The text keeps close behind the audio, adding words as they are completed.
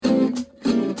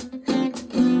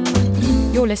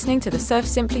You're listening to the Surf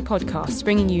Simply podcast,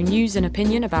 bringing you news and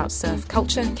opinion about surf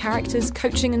culture, characters,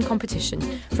 coaching and competition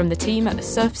from the team at the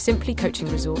Surf Simply Coaching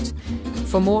Resort.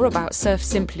 For more about Surf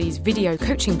Simply's video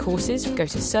coaching courses, go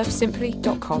to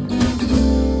surfsimply.com.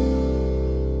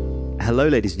 Hello,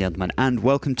 ladies and gentlemen, and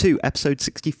welcome to episode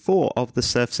 64 of the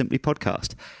Surf Simply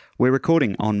podcast. We're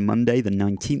recording on Monday, the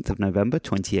 19th of November,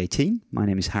 2018. My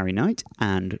name is Harry Knight,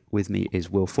 and with me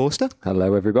is Will Forster.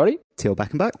 Hello, everybody. Teale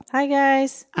Beckenbach. Hi,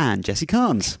 guys. And Jessie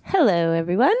Carnes. Hello,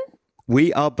 everyone.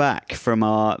 We are back from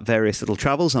our various little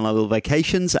travels and our little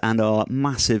vacations and our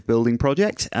massive building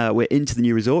project. We're into the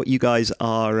new resort. You guys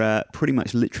are pretty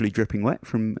much literally dripping wet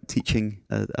from teaching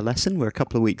a lesson. We're a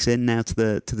couple of weeks in now to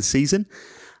the season.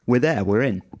 We're there. We're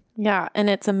in. Yeah, and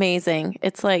it's amazing.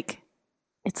 It's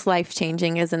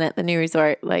life-changing, isn't it? The new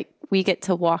resort. Like, we get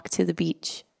to walk to the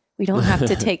beach. We don't have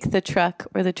to take the truck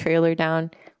or the trailer down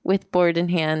with board in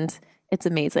hand. It's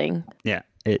amazing. Yeah.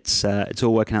 It's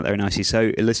all working out very nicely.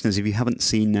 So, listeners, if you haven't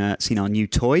seen our new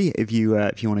toy, if you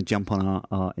want to jump on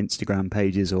our Instagram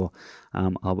pages, or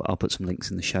I'll put some links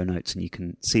in the show notes, and you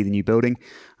can see the new building.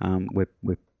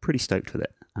 We're pretty stoked with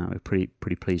it. We're pretty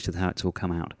pleased with how it's all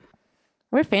come out.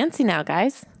 We're fancy now,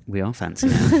 guys. We are fancy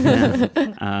now.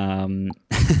 Yeah.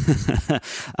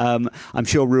 I'm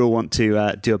sure Ru will want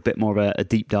to do a bit more of a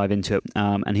deep dive into it,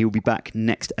 and he will be back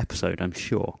next episode, I'm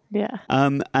sure. Yeah.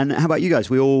 And how about you guys?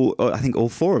 I think all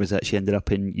four of us actually ended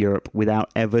up in Europe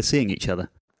without ever seeing each other.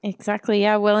 Exactly.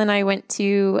 Yeah. Will and I went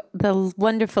to the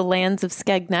wonderful lands of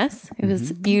Skegness. It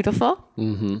was beautiful.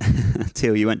 Mm-hmm.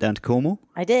 Teale, you went down to Cornwall?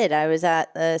 I did. I was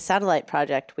at the satellite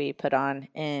project we put on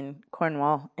in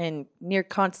Cornwall, near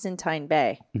Constantine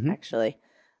Bay, actually.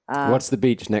 What's the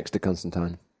beach next to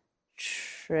Constantine?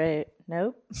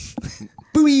 Nope.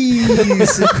 Boobies!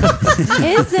 Is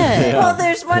it? Yeah. Well,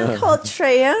 there's one called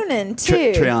Treonan,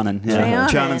 too. Treonan, yeah. Treonan.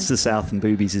 Treonan's to the south and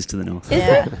Boobies is to the north.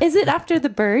 Is it after the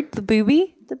bird, the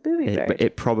booby? The booby bird.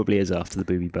 It probably is after the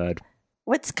booby bird.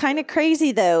 What's kind of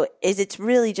crazy, though, is it's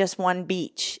really just one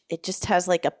beach. It just has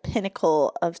like a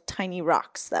pinnacle of tiny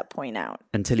rocks that point out.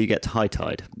 Until you get to high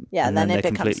tide. Yeah, and then it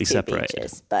they're becomes completely two separated.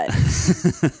 beaches. But,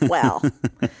 well.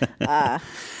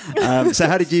 So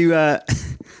how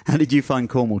did you find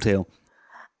Cornwall, Teale?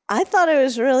 I thought it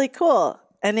was really cool.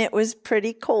 And it was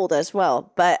pretty cold as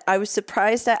well. But I was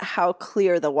surprised at how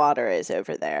clear the water is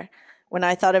over there. When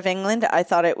I thought of England, I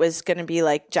thought it was going to be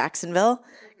like Jacksonville,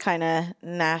 kind of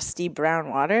nasty brown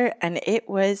water. And it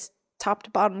was top to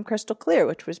bottom crystal clear,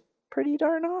 which was pretty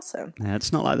darn awesome. Yeah,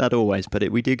 it's not like that always, but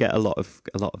we do get a lot of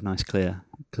nice clear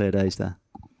days there.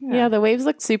 Yeah, the waves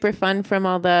looked super fun from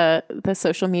all the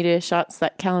social media shots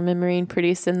that Callum and Marine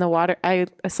produced in the water. I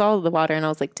saw the water and I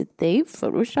was like, did they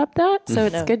Photoshop that? So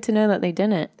it's good to know that they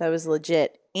didn't. That was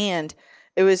legit. And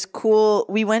it was cool.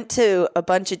 We went to a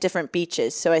bunch of different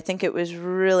beaches. So I think it was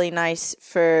really nice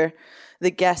for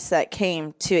the guests that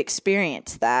came to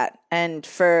experience that. And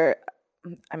for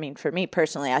me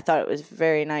personally, I thought it was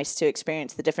very nice to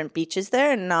experience the different beaches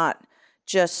there and not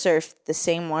just surf the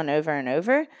same one over and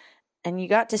over. And you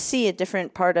got to see a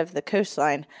different part of the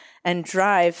coastline and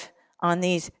drive on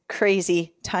these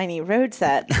crazy tiny roads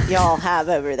that y'all have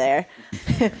over there.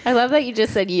 I love that you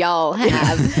just said y'all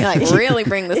have. You're like, really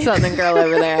bring the Southern girl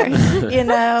over there.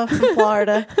 From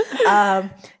Florida.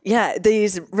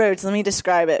 These roads, let me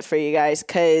describe it for you guys,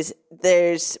 because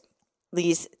there's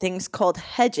these things called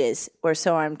hedges, or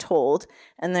so I'm told,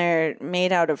 and they're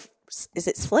made out of, is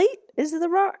it slate? Is it the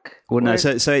rock? Well, no, so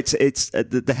it's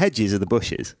the hedges are the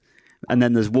bushes. And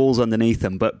then there's walls underneath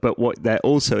them. But what there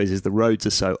also is the roads are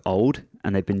so old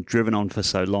and they've been driven on for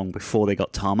so long before they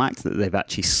got tarmacked that they've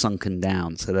actually sunken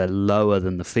down. So they're lower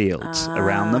than the fields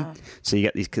around them. So you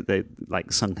get these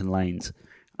like sunken lanes.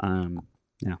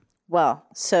 Well,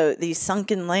 so these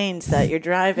sunken lanes that you're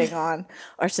driving on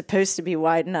are supposed to be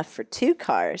wide enough for two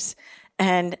cars.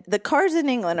 And the cars in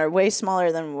England are way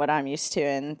smaller than what I'm used to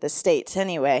in the States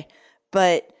anyway.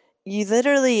 But you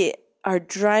literally are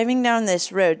driving down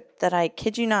this road that, I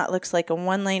kid you not, looks like a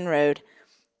one-lane road,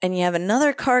 and you have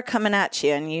another car coming at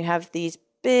you, and you have these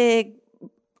big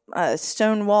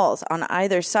stone walls on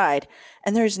either side,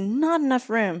 and there's not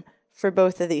enough room for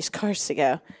both of these cars to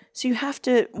go. So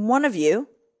one of you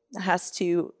has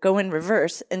to go in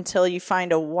reverse until you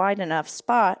find a wide enough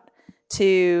spot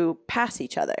to pass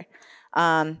each other.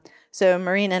 So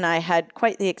Marina and I had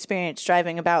quite the experience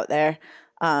driving about there.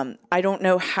 I don't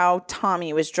know how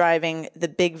Tommy was driving the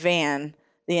big van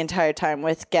the entire time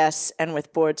with guests and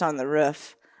with boards on the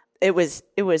roof. It was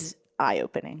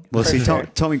eye-opening. Well, see, sure.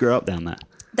 Tommy grew up down there.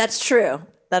 That's true.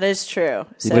 That is true.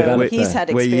 So develop he's had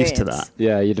We're experience. used to that.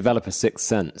 Yeah, you develop a sixth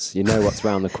sense. You know what's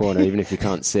around the corner, even if you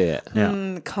can't see it.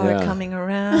 The car Yeah. coming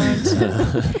around.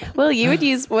 Well, you would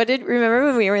use, remember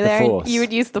when we were there? Force. You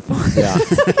would use the force. Yeah.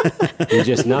 You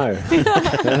just know.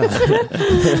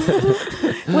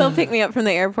 Will picked me up from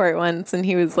the airport once and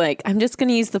he was like, I'm just going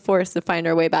to use the force to find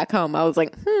our way back home. I was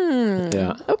like,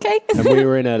 Yeah. okay. And we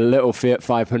were in a little Fiat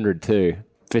 500 too,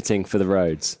 fitting for the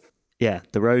roads. Yeah,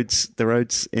 the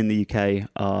roads in the UK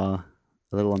are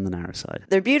a little on the narrow side.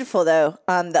 They're beautiful, though.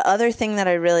 The other thing that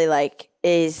I really like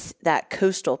is that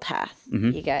coastal path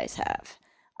you guys have.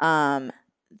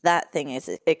 That thing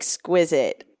is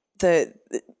exquisite.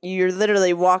 You're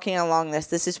literally walking along this.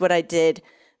 This is what I did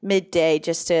midday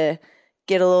just to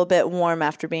get a little bit warm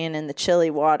after being in the chilly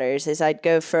waters. Is I'd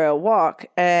go for a walk,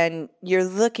 and you're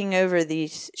looking over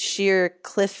these sheer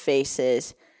cliff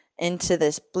faces into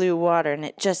this blue water, and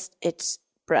it's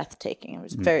breathtaking. It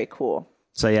was very cool.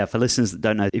 So yeah, for listeners that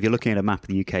don't know, if you're looking at a map of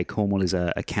the UK, Cornwall is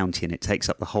a county, and it takes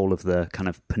up the whole of the kind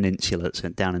of peninsula that's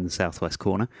down in the southwest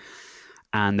corner.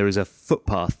 And there is a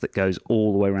footpath that goes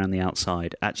all the way around the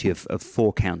outside, actually of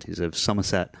 4 counties, of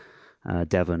Somerset,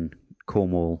 Devon,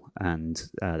 Cornwall, and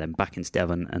then back into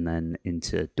Devon, and then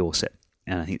into Dorset.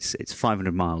 And I think it's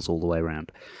 500 miles all the way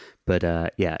around. But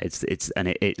yeah,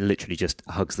 it literally just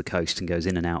hugs the coast and goes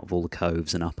in and out of all the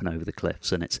coves and up and over the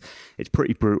cliffs, and it's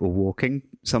pretty brutal walking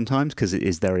sometimes because it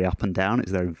is very up and down.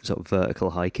 It's very sort of vertical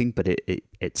hiking, but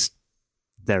it's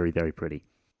very, very pretty.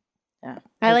 Yeah,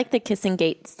 I like the kissing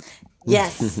gates.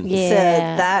 Yes. Yeah. So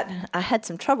that I had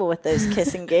some trouble with those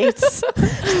kissing gates.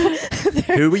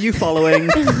 Who were you following? You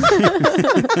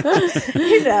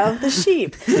know, the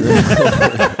sheep.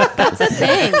 That's a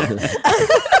thing.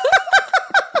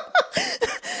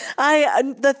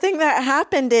 The thing that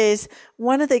happened is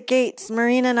one of the gates,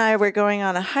 Marina and I were going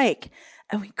on a hike,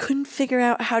 and we couldn't figure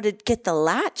out how to get the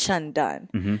latch undone.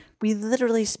 Mm-hmm. We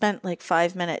literally spent like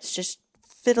 5 minutes just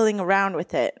fiddling around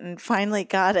with it and finally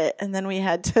got it. And then we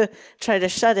had to try to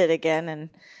shut it again. And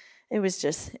it was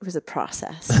a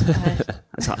process.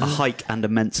 It's like a hike and a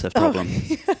Mensa problem. Oh,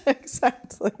 yeah,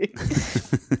 exactly.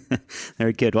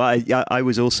 Very good. Well, I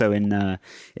was also in the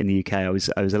UK. I was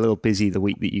a little busy the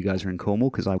week that you guys were in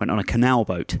Cornwall because I went on a canal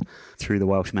boat through the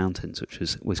Welsh mountains, which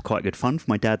was quite good fun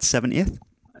for my dad's 70th.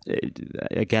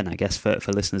 Again, I guess for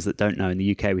listeners that don't know, in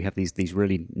the UK we have these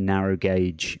really narrow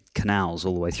gauge canals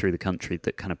all the way through the country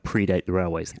that kind of predate the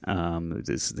railways.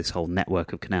 There's this whole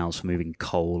network of canals for moving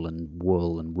coal and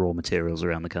wool and raw materials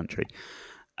around the country.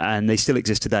 And they still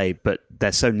exist today, but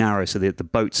they're so narrow, so the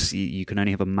boats you can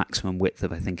only have a maximum width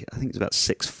of I think it's about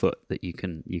 6 foot that you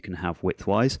can have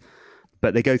width-wise.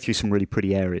 But they go through some really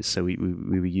pretty areas, so we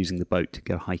were using the boat to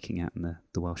go hiking out in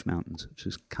the Welsh mountains, which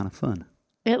was kind of fun.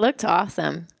 It looked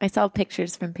awesome. I saw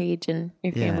pictures from Paige and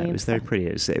your family. Yeah, it was very pretty.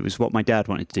 It was what my dad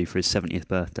wanted to do for his 70th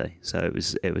birthday. So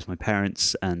it was my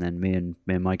parents, and then me and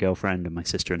my girlfriend and my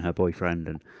sister and her boyfriend,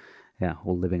 and yeah,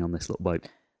 all living on this little boat.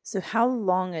 So how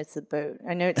long is the boat?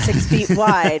 I know it's 6 feet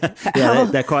wide. Yeah,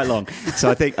 they're quite long.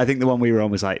 So I think the one we were on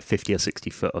was like 50 or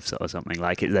 60 foot or something.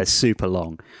 Like they're super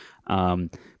long.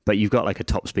 But you've got like a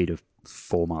top speed of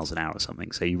 4 miles an hour or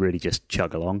something. So you really just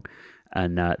chug along.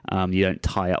 And you don't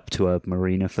tie up to a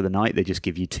marina for the night. They just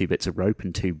give you 2 bits of rope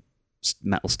and 2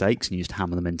 metal stakes, and you just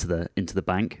hammer them into the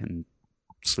bank and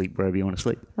sleep wherever you want to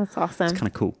sleep. That's awesome. It's kind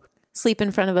of cool. Sleep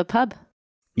in front of a pub.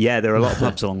 Yeah, there are a lot of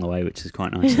pubs along the way, which is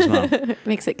quite nice as well.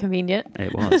 Makes it convenient.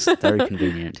 It was very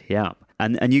convenient. Yeah,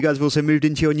 and you guys have also moved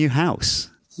into your new house.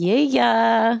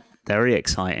 Yeah. Very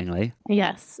excitingly.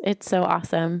 Yes, it's so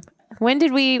awesome.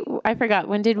 I forgot,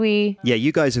 when did we? Yeah,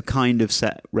 you guys have kind of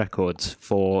set records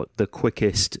for the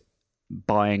quickest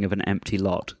buying of an empty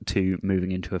lot to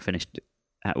moving into a finished.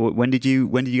 When did you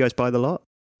guys buy the lot?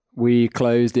 We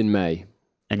closed in May.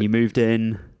 And you moved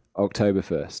in October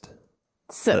 1st.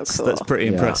 So cool. That's pretty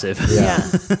impressive. Yeah.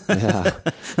 Yeah.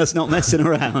 That's not messing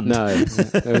around. No,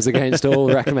 it was against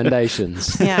all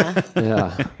recommendations. Yeah.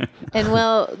 Yeah. And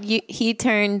he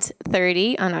turned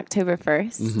 30 on October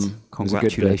 1st. Mm-hmm.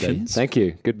 Congratulations. Thank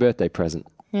you. Good birthday present.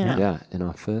 Yeah. Yeah, in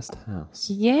our first house.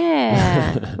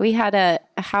 Yeah. We had a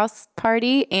house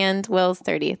party and Will's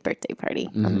 30th birthday party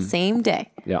on the same day.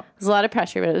 Yeah. It was a lot of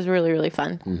pressure, but it was really, really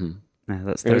fun. Mm-hmm.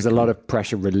 Yeah, there was a lot of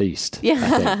pressure released. Yeah.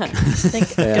 I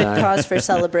think. Good cause for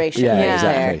celebration. Yeah,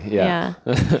 exactly. Yeah.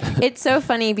 It's so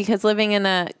funny because living in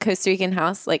a Costa Rican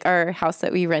house, like our house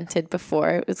that we rented before,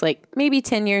 it was like maybe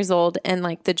 10 years old, and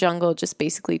like the jungle just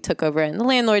basically took over, and the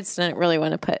landlords didn't really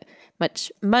want to put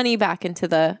much money back into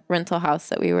the rental house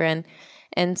that we were in.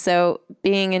 And so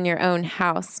being in your own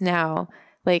house now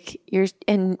like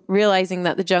and realizing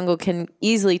that the jungle can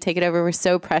easily take it over. We're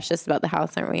so precious about the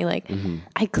house, aren't we? Like,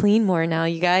 I clean more now,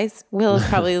 you guys. Will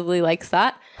probably likes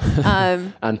that.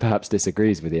 And perhaps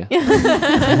disagrees with you.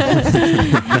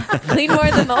 Clean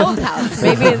more than the old house.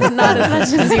 Maybe it's not as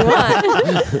much as you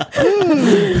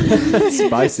want.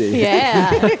 Spicy.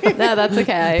 Yeah. No, that's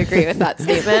okay. I agree with that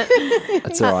statement.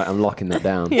 That's all right. I'm locking that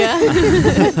down.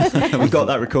 Yeah. We've got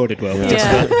that recorded well.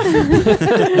 Yeah.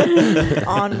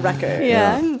 On record.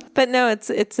 Yeah. But no,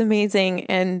 it's amazing.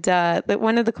 And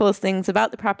one of the coolest things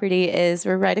about the property is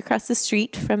we're right across the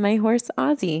street from my horse,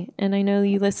 Ozzy. And I know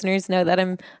you listeners know that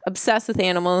I'm obsessed with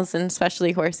animals and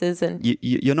especially horses. And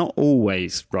You're not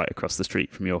always right across the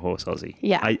street from your horse, Ozzy.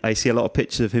 Yeah. I see a lot of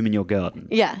pictures of him in your garden.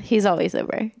 yeah, he's always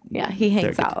over. Yeah, he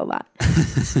hangs Very out a lot.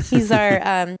 He's our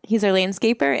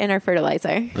landscaper and our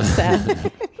fertilizer.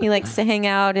 So he likes to hang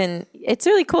out, and it's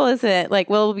really cool, isn't it? Like,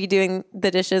 Will be doing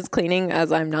the dishes, cleaning,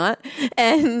 as I'm not,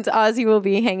 and Ozzy will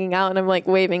be hanging out, and I'm like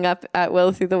waving up at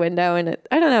Will through the window, and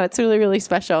I don't know, it's really, really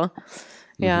special.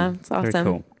 Yeah, it's awesome. Very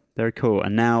cool. Very cool.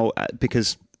 And now,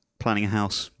 because planning a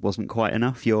house wasn't quite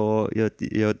enough, you're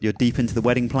deep into the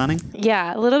wedding planning.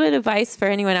 Yeah, a little bit of advice for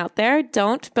anyone out there: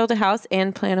 don't build a house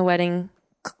and plan a wedding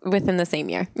within the same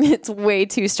year. It's way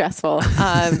too stressful.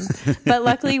 But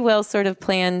luckily, Will sort of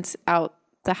planned out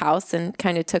the house and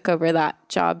kind of took over that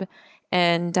job,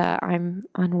 and I'm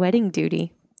on wedding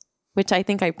duty, which I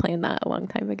think I planned that a long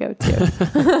time ago too.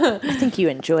 I think you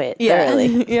enjoy it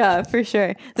thoroughly. Yeah, for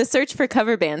sure. The search for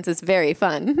cover bands is very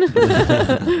fun.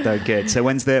 Very good. So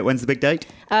when's the big date?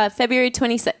 February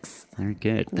 26th. Very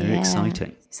good. Very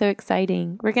exciting. So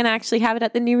exciting. We're going to actually have it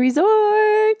at the new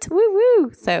resort. Woo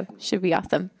woo. So should be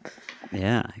awesome.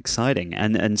 Yeah, exciting.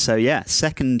 And so, yeah,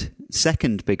 second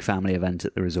big family event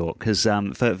at the resort. Because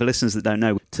for listeners that don't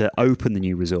know, to open the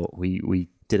new resort, we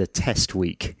did a test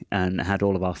week and had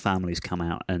all of our families come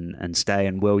out and stay.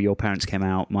 And Will, your parents came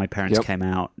out, my parents came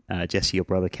out, Jessie, your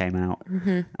brother came out.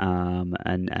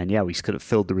 And yeah, we just kind of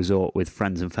filled the resort with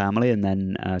friends and family, and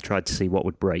then tried to see what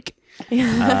would break.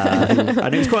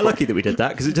 And it was quite lucky that we did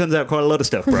that, because it turns out quite a lot of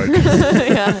stuff broke.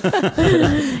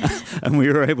 And we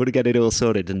were able to get it all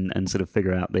sorted and sort of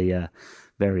figure out the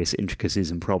various intricacies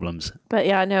and problems. But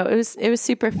yeah, no, it was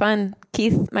super fun.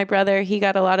 Keith, my brother, he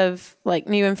got a lot of like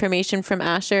new information from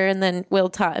Asher, and then Will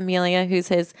taught Amelia, who's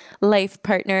his life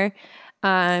partner.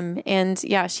 And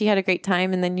yeah, she had a great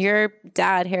time. And then your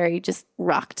dad, Harry, just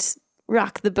rocked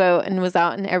the boat and was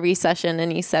out in every session,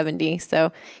 and he's 70.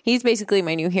 So he's basically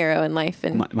my new hero in life.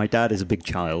 And My dad is a big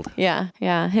child. Yeah.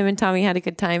 Him and Tommy had a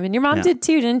good time. And your mom did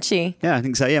too, didn't she? Yeah, I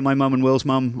think so. Yeah, my mum and Will's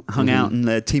mum hung out in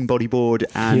the team bodyboard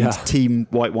and team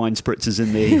white wine spritzers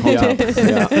in the hot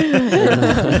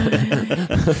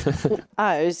tub.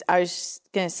 I was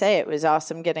going to say it was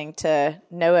awesome getting to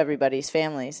know everybody's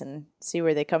families and see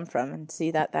where they come from and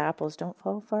see that the apples don't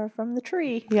fall far from the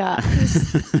tree. Yeah.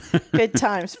 Good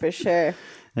times for sure.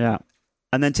 Yeah.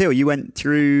 And then Teale, you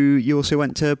also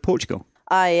went to Portugal.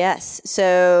 Yes.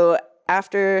 So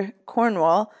after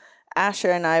Cornwall,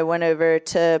 Asher and I went over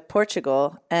to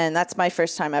Portugal, and that's my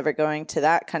first time ever going to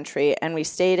that country. And we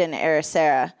stayed in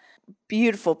Ericeira.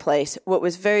 Beautiful place. What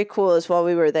was very cool is while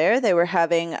we were there, they were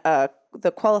having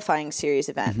the qualifying series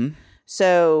event.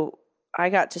 So I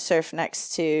got to surf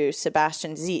next to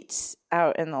Sebastian Zietz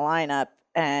out in the lineup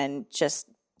and just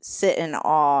sit in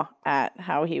awe at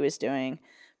how he was doing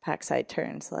backside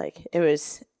turns. Like it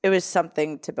was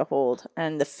something to behold,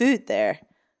 and the food there,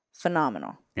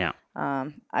 phenomenal. Yeah.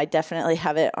 I definitely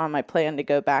have it on my plan to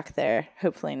go back there,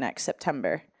 hopefully next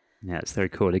September. Yeah, it's very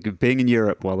cool. Being in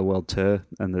Europe while the World Tour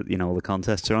and all the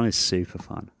contests are on is super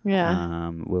fun.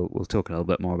 Yeah. We'll talk a little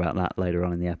bit more about that later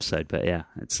on in the episode, but yeah,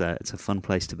 it's a fun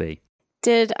place to be.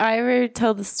 Did I ever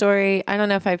tell the story? I don't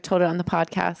know if I've told it on the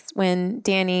podcast, when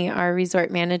Danny, our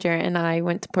resort manager, and I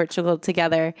went to Portugal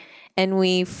together, and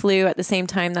we flew at the same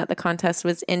time that the contest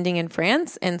was ending in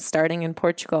France and starting in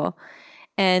Portugal.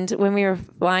 And when we were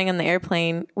flying on the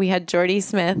airplane, we had Jordy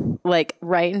Smith like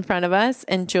right in front of us,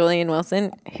 and Julian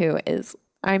Wilson, who is,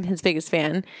 I'm his biggest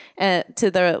fan,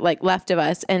 to the like left of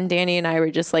us. And Danny and I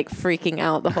were just like freaking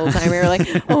out the whole time. We were like,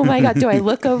 oh my God, do I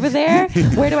look over there?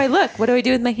 Where do I look? What do I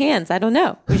do with my hands? I don't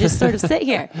know. We just sort of sit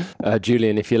here.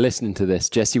 Julian, if you're listening to this,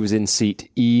 Jessie was in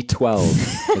seat E12.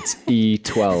 It's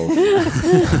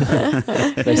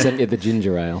E12. They sent you the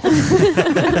ginger ale.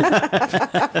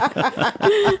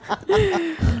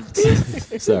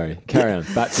 Sorry, carry on.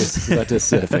 Back to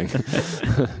surfing.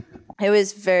 It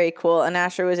was very cool. And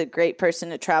Asher was a great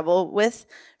person to travel with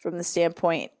from the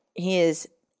standpoint he is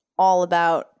all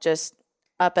about just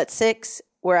up at 6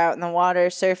 were out in the water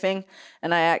surfing,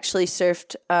 and I actually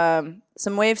surfed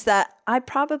some waves that I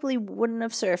probably wouldn't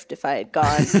have surfed if I had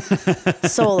gone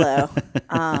solo.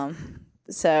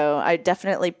 So I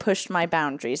definitely pushed my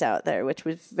boundaries out there, which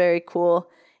was very cool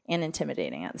and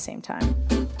intimidating at the same time.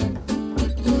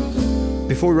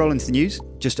 Before we roll into the news,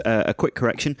 just a quick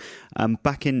correction.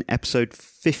 Back in episode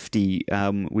 50,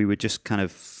 we were just kind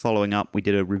of following up. We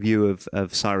did a review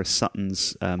of Cyrus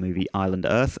Sutton's movie Island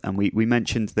Earth, and we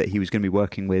mentioned that he was going to be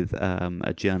working with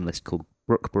a journalist called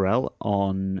Brooke Burrell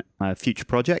on a future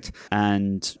project,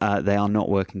 and they are not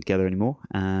working together anymore,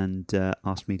 and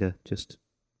asked me to just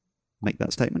make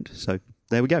that statement. So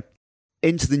there we go.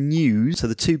 Into the news. So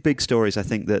the two big stories I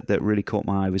think that really caught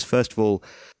my eye was, first of all,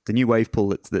 the new wave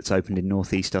pool that's opened in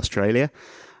northeast Australia.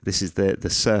 This is the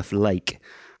Surf Lake,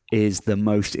 is the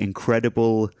most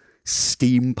incredible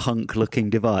steampunk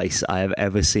looking device I have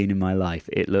ever seen in my life.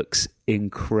 It looks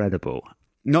incredible.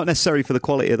 Not necessarily for the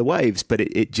quality of the waves, but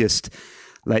it just,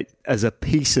 like, as a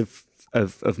piece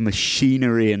of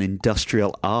machinery and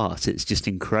industrial art, it's just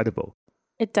incredible.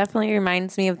 It definitely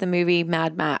reminds me of the movie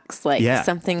Mad Max,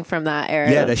 something from that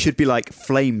era. Yeah, there should be like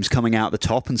flames coming out the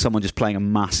top and someone just playing a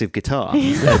massive guitar.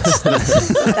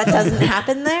 That doesn't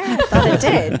happen there? I thought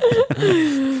it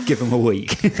did. Give them a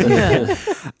week. Yeah.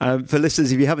 For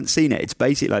listeners, if you haven't seen it, it's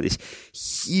basically like this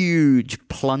huge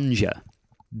plunger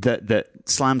that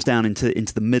slams down into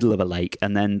the middle of a lake,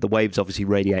 and then the waves obviously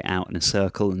radiate out in a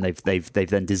circle, and they've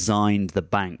then designed the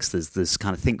banks. There's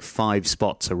kind of, think, 5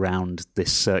 spots around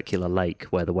this circular lake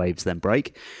where the waves then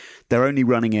break. They're only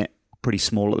running it pretty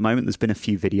small at the moment. There's been a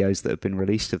few videos that have been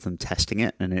released of them testing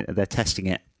it, and they're testing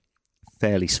it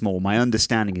fairly small. My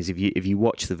understanding is if you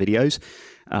watch the videos,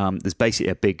 there's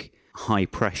basically a big high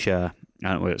pressure, I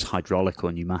don't know whether it's hydraulic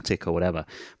or pneumatic or whatever,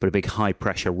 but a big high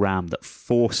pressure ram that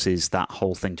forces that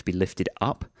whole thing to be lifted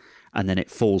up, and then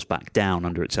it falls back down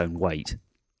under its own weight,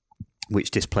 which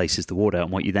displaces the water.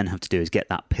 And what you then have to do is get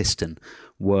that piston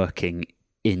working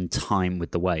in time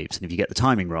with the waves. And if you get the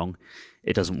timing wrong,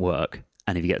 it doesn't work.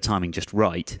 And if you get the timing just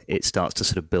right, it starts to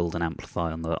sort of build and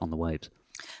amplify on the waves.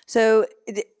 So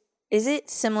is it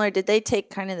similar? Did they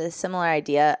take kind of the similar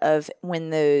idea of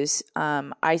when those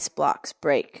ice blocks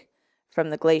break from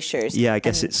the glaciers? Yeah, I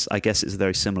guess it's a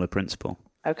very similar principle.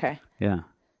 Okay. Yeah.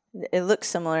 It looks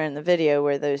similar in the video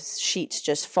where those sheets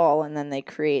just fall and then they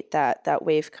create that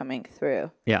wave coming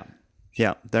through. Yeah.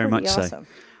 Yeah, very Pretty much awesome.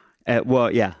 so.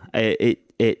 Well, yeah,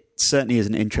 it certainly is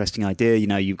an interesting idea. You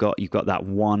know, you've got that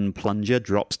one plunger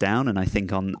drops down, and I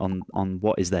think on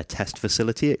what is their test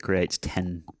facility, it creates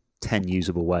 10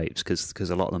 usable waves because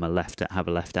a lot of them have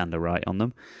a left and a right on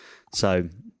them. So,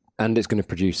 and it's going to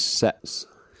produce sets.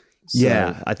 So,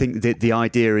 yeah, I think the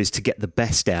idea is to get the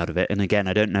best out of it. And again,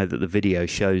 I don't know that the video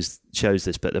shows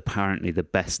this, but apparently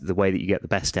the way that you get the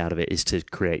best out of it is to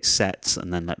create sets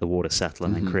and then let the water settle,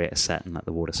 and then create a set and let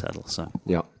the water settle. So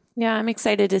yeah. Yeah, I'm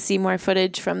excited to see more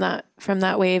footage from that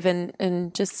wave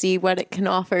and just see what it can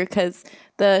offer, because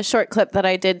the short clip that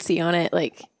I did see on it,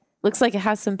 looks like it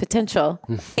has some potential,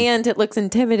 and it looks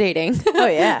intimidating. Oh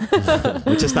yeah.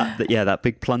 Just that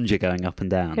big plunger going up and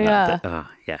down. Yeah.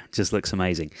 Just looks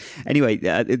amazing. Anyway,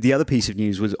 the other piece of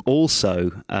news was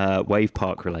also wave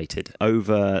park related.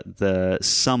 Over the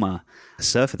summer, a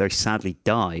surfer very sadly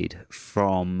died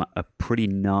from a pretty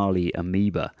gnarly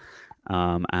amoeba.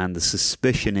 And the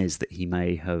suspicion is that he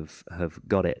may have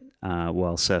got it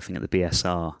while surfing at the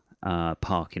BSR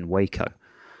park in Waco,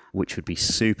 which would be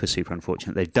super, super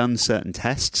unfortunate. They've done certain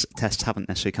tests. Tests haven't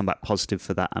necessarily come back positive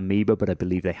for that amoeba, but I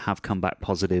believe they have come back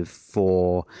positive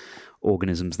for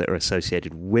organisms that are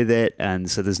associated with it. And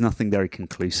so there's nothing very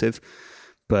conclusive.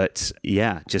 But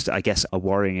yeah, just I guess a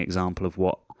worrying example of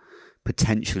what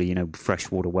potentially,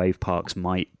 freshwater wave parks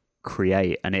might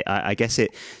create. And I guess do you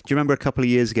remember a couple of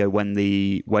years ago when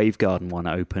the Wave Garden one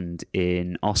opened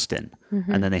in Austin,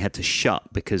 and then they had to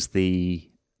shut because the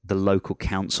local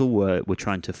council were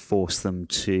trying to force them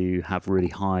to have really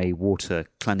high water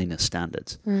cleanliness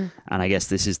standards, and I guess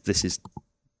this is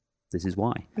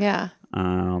why. Yeah.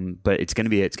 But it's going to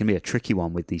be a tricky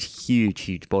one with these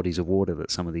huge bodies of water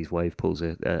that some of these wave pools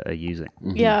are using.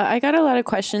 Yeah, I got a lot of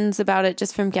questions about it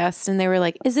just from guests, and they were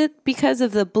like, is it because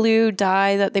of the blue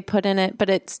dye that they put in it? But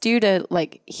it's due to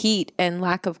heat and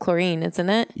lack of chlorine, isn't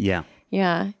it? Yeah.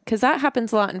 Yeah, because that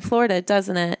happens a lot in Florida,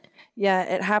 doesn't it? Yeah,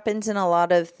 it happens in a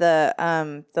lot of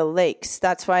the lakes.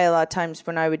 That's why a lot of times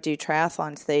when I would do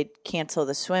triathlons, they'd cancel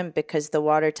the swim because the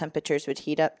water temperatures would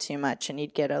heat up too much, and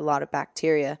you'd get a lot of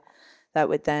bacteria that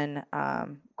would then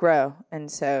grow. And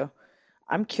so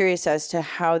I'm curious as to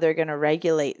how they're going to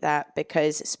regulate that,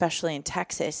 because especially in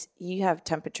Texas, you have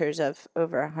temperatures of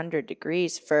over 100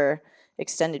 degrees for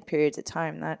extended periods of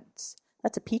time,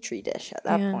 that's a petri dish at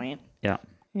that point. Yeah.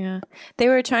 Yeah. They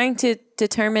were trying to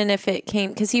determine if it came,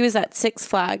 because he was at Six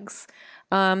Flags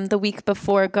the week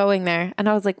before going there. And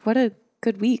I was like, what a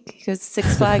good week. He goes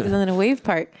Six Flags and then a wave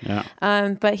park. Yeah.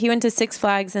 But he went to Six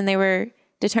Flags and they were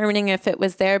determining if it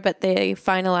was there, but they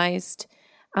finalized,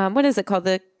 what is it called?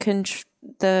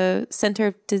 The Center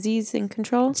of Disease and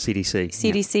Control?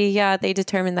 CDC. Yeah. They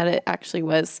determined that it actually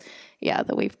was,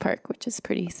 the wave park, which is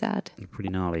pretty sad. Pretty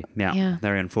gnarly. Yeah.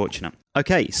 Very unfortunate.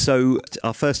 Okay, so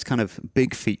our first kind of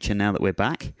big feature now that we're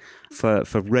back. For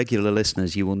regular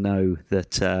listeners, you will know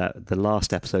that the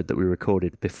last episode that we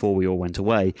recorded before we all went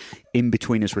away, in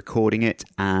between us recording it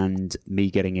and me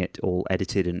getting it all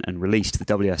edited and released, the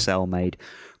WSL made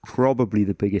probably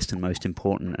the biggest and most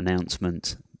important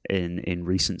announcement in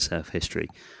recent surf history,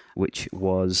 which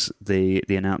was the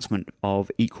announcement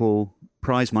of equal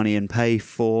prize money and pay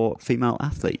for female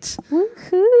athletes.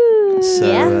 Woohoo!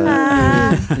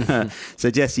 So, so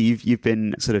Jessie, you've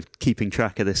been sort of keeping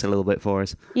track of this a little bit for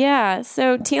us. Yeah.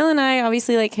 So Teale and I,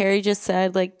 obviously, like Harry just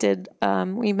said,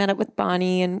 we met up with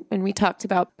Bonnie and we talked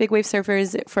about big wave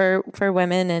surfers for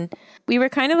women, and we were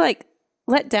kind of like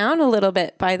let down a little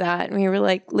bit by that. And we were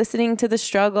like listening to the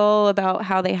struggle about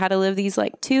how they had to live these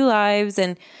like two lives,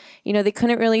 and they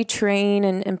couldn't really train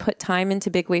and put time into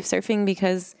big wave surfing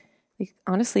because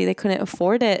honestly they couldn't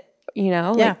afford it,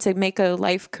 like to make a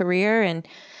life career. And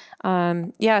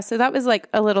so that was like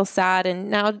a little sad. And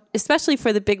now, especially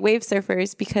for the big wave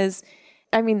surfers, because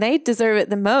they deserve it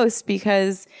the most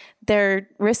because they're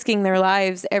risking their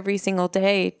lives every single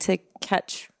day to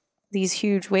catch these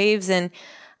huge waves, and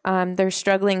they're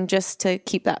struggling just to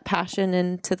keep that passion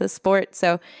into the sport.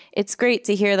 So it's great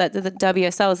to hear that the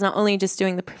WSL is not only just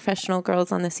doing the professional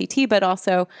girls on the CT, but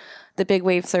also the big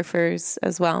wave surfers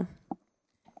as well.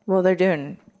 Well, they're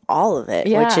doing all of it,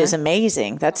 which is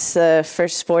amazing. That's the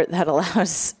first sport that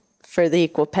allows for the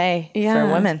equal pay for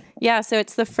women. Yeah, so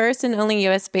it's the first and only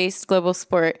U.S.-based global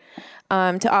sport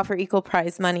to offer equal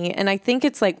prize money. And I think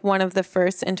it's like one of the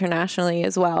first internationally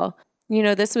as well.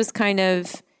 This was kind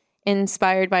of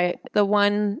inspired by the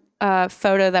one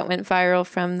photo that went viral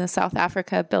from the South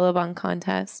Africa Billabong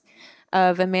contest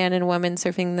of a man and woman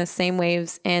surfing the same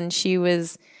waves. And she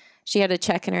had a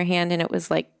check in her hand, and it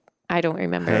was like, I don't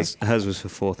remember. Hers was for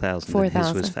 4,000 and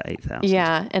his was for 8,000.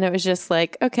 Yeah, and it was just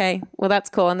like, okay, well, that's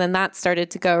cool. And then that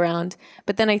started to go around.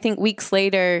 But then I think weeks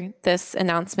later, this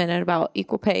announcement about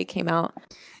equal pay came out.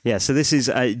 Yeah, so this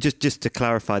is, just to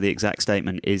clarify the exact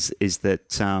statement, is that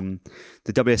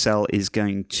the WSL is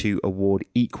going to award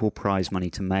equal prize money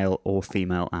to male or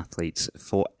female athletes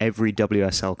for every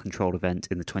WSL controlled event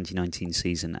in the 2019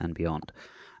 season and beyond.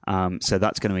 So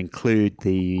that's going to include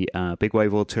the Big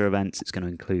Wave World Tour events, it's going to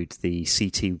include the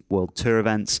CT World Tour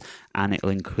events, and it'll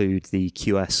include the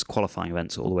QS qualifying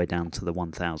events all the way down to the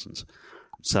 1000s.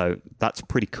 So that's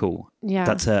pretty cool. Yeah.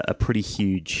 That's a pretty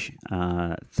huge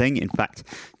thing. In fact,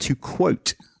 to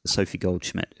quote Sophie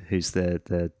Goldschmidt, who's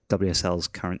the WSL's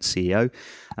current CEO,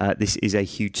 this is a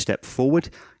huge step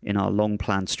forward in our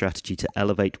long-planned strategy to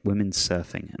elevate women's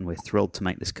surfing, and we're thrilled to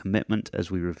make this commitment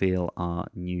as we reveal our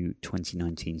new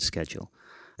 2019 schedule.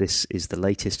 This is the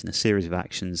latest in a series of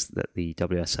actions that the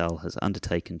WSL has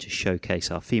undertaken to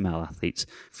showcase our female athletes,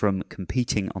 from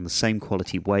competing on the same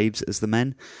quality waves as the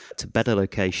men to better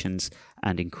locations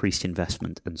and increased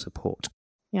investment and support.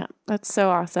 Yeah, that's so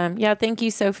awesome. Yeah, thank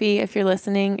you, Sophie, if you're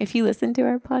listening. If you listen to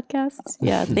our podcast,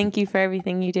 thank you for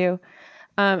everything you do.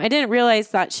 I didn't realize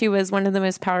that she was one of the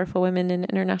most powerful women in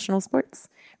international sports,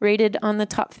 rated on the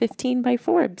top 15 by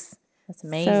Forbes. That's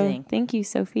amazing. So, thank you,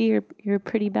 Sophie. You're a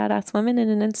pretty badass woman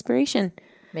and an inspiration.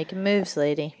 Making moves,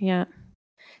 lady. Yeah.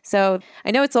 So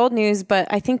I know it's old news, but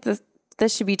I think this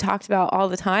should be talked about all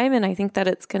the time, and I think that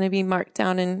it's going to be marked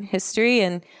down in history,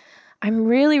 and I'm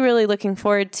really, really looking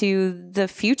forward to the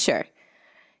future.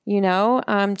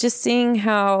 Just seeing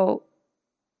how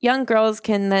young girls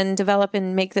can then develop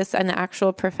and make this an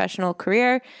actual professional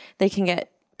career. They can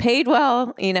get paid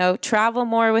well, travel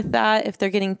more with that if they're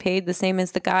getting paid the same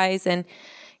as the guys. And,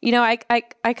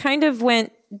 I kind of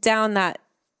went down that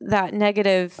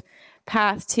negative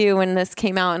path too when this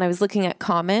came out, and I was looking at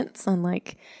comments on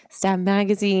like Stab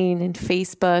Magazine and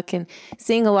Facebook and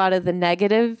seeing a lot of the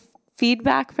negative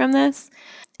feedback from this.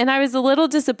 And I was a little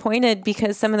disappointed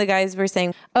because some of the guys were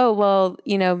saying, oh, well,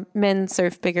 men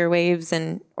surf bigger waves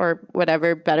or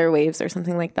whatever, better waves or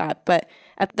something like that. But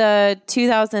at the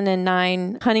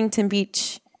 2009 Huntington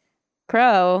Beach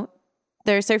Pro,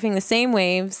 they're surfing the same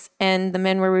waves, and the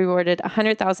men were rewarded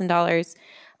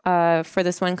 $100,000 for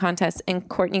this one contest, and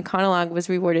Courtney Conalog was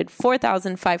rewarded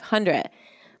 $4,500.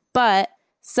 But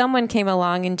someone came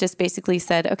along and just basically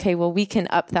said, okay, well, we can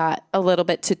up that a little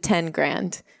bit to 10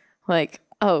 grand. Like,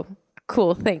 oh,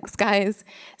 cool. Thanks, guys.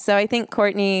 So I think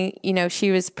Courtney,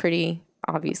 she was pretty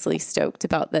obviously stoked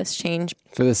about this change.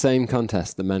 For the same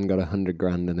contest, the men got 100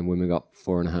 grand and the women got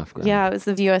 4.5 grand. Yeah, it was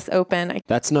the US Open.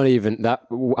 That's not even that.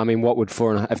 I mean, what would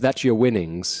 4.5? If that's your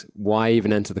winnings, why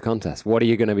even enter the contest? What are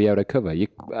you going to be able to cover?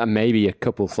 Maybe a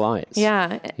couple flights.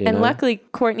 Yeah, and luckily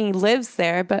Courtney lives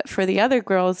there. But for the other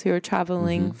girls who are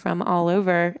traveling from all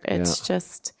over, it's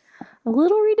just a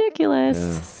little ridiculous.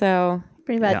 Yeah. So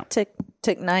pretty bad.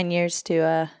 Took 9 years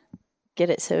to get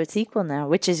it so it's equal now,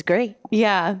 which is great.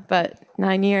 Yeah, but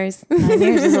 9 years. 9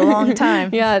 years is a long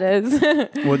time. Yeah, it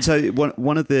is. Well, so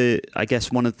one of the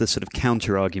sort of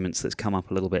counter arguments that's come up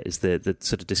a little bit is the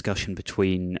sort of discussion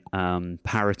between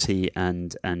parity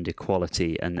and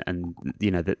equality, and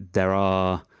that there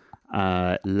are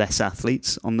less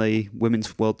athletes on the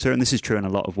women's world tour, and this is true in a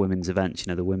lot of women's events.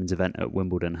 The women's event at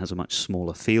Wimbledon has a much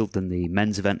smaller field than the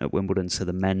men's event at Wimbledon, so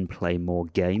the men play more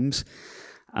games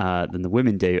than the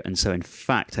women do. And so in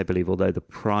fact, I believe, although the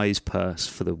prize purse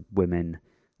for the women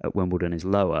at Wimbledon is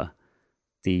lower,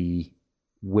 the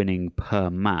winning per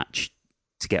match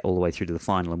to get all the way through to the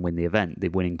final and win the event, the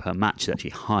winning per match is actually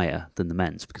higher than the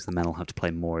men's, because the men will have to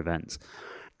play more events.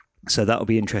 So that'll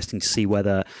be interesting to see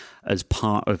whether, as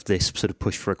part of this sort of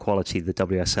push for equality, the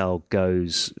WSL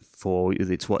goes for,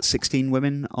 it's 16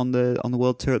 women on the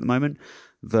world tour at the moment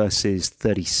versus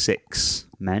 36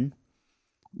 men.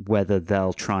 Whether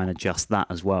they'll try and adjust that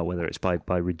as well, whether it's by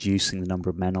reducing the number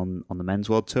of men on the men's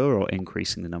world tour or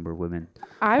increasing the number of women.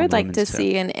 I would like to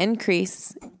see an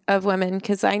increase of women,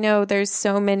 because I know there's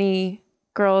so many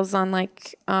girls on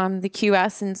the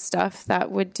QS and stuff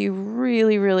that would do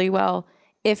really, really well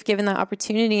if given the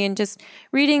opportunity. And just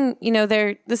reading,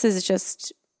 this is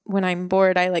just when I'm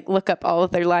bored, I look up all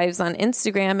of their lives on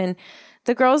Instagram, and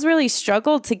the girls really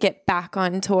struggle to get back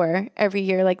on tour every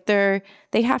year.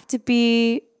 They have to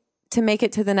make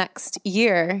it to the next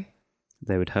year.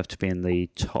 They would have to be in the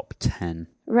top 10.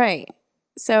 Right.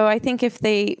 So I think if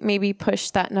they maybe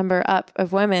push that number up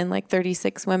of women,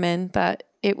 36 women, that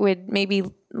it would maybe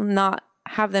not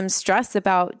have them stress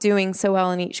about doing so well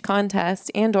in each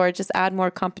contest, and or just add more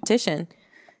competition.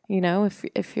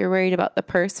 If you're worried about the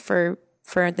purse for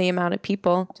the amount of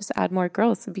people, just add more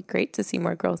girls. It'd be great to see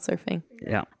more girls surfing.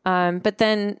 Yeah. But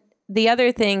then the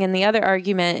other thing and the other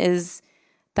argument is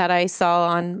that I saw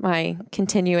on my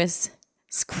continuous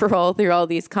scroll through all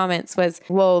these comments was,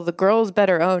 well, the girls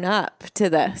better own up to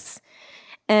this.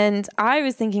 And I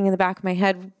was thinking in the back of my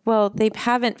head, well, they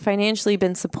haven't financially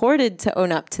been supported to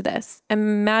own up to this.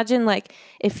 Imagine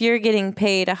if you're getting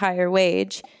paid a higher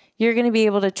wage, you're going to be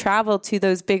able to travel to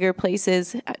those bigger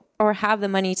places or have the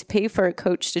money to pay for a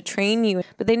coach to train you.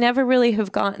 But they never really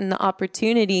have gotten the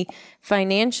opportunity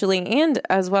financially and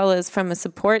as well as from a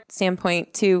support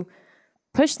standpoint to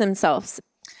push themselves.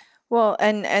 Well,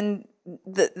 and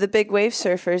the big wave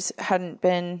surfers hadn't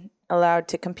been allowed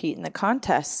to compete in the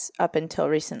contests up until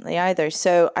recently either.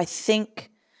 So I think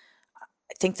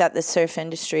that the surf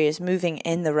industry is moving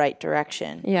in the right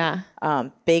direction. Yeah.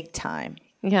 Big time.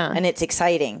 Yeah. And it's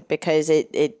exciting because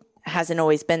it hasn't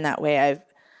always been that way.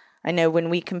 I know when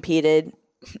we competed,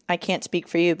 I can't speak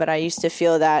for you, but I used to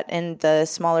feel that in the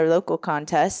smaller local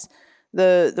contests,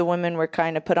 the women were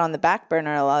kind of put on the back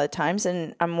burner a lot of times.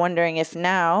 And I'm wondering if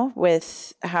now,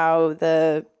 with how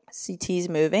the CT's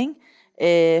moving,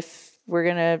 if we're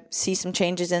going to see some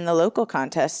changes in the local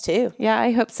contests too. Yeah,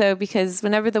 I hope so, because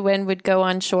whenever the wind would go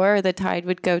on shore or the tide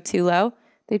would go too low,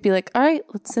 they'd be like, all right,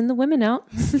 let's send the women out.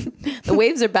 The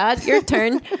waves are bad. Your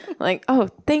turn. Oh,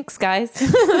 thanks, guys.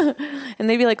 And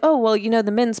they'd be like, oh, well,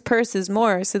 the men's purse is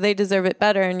more, so they deserve it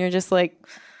better. And you're just like,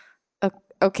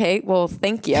 okay, well,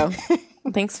 thank you.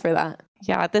 Thanks for that.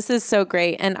 Yeah, this is so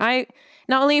great. And I,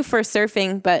 not only for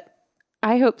surfing, but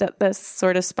I hope that this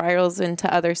sort of spirals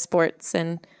into other sports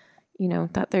and,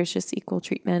 that there's just equal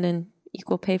treatment and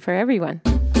equal pay for everyone.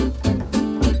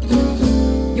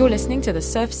 You're listening to the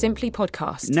Surf Simply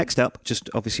podcast. Next up, just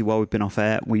obviously while we've been off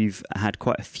air, we've had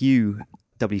quite a few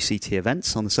WCT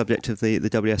events on the subject of the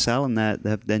WSL and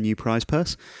their new prize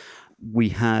purse. We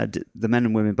had the men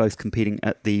and women both competing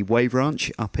at the Wave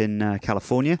Ranch up in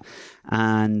California,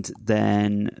 and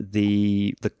then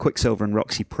the Quicksilver and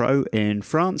Roxy Pro in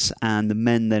France, and the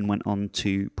men then went on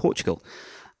to Portugal.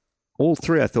 All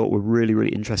three I thought were really,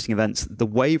 really interesting events. The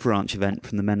Wave Ranch event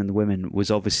from the men and the women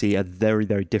was obviously a very,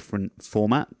 very different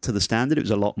format to the standard. It was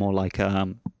a lot more like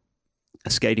a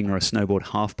skating or a snowboard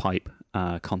half-pipe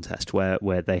contest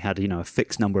where they had a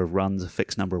fixed number of runs, a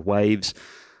fixed number of waves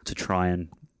to try and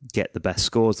get the best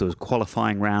scores. There was a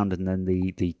qualifying round, and then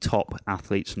the top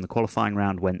athletes from the qualifying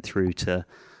round went through to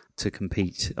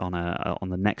compete on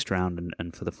the next round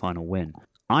and for the final win.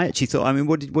 I actually thought, I mean,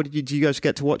 did you guys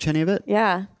get to watch any of it?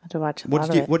 Yeah. I had to watch a lot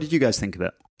of it. What did you guys think of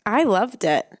it? I loved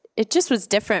it. It just was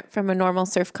different from a normal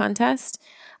surf contest.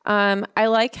 I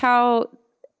like how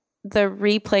the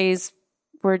replays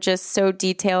were just so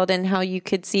detailed, and how you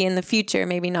could see in the future,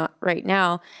 maybe not right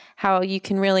now, how you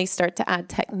can really start to add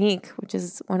technique, which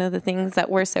is one of the things that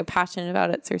we're so passionate about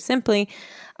at Surf Simply,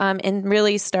 and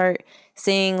really start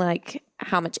seeing like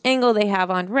how much angle they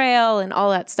have on rail and all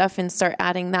that stuff, and start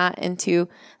adding that into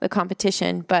the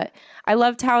competition. But I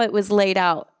loved how it was laid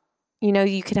out. You know,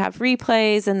 you could have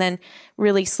replays and then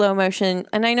really slow motion.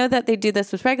 And I know that they do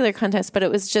this with regular contests, but it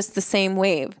was just the same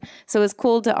wave. So it was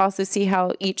cool to also see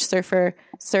how each surfer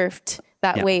surfed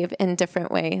that wave in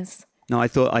different ways. No, I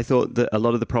thought that a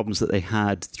lot of the problems that they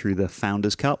had through the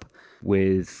Founders Cup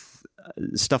with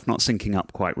stuff not syncing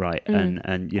up quite right,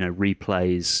 and you know,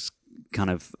 replays kind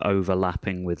of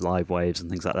overlapping with live waves and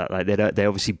things like that. Like they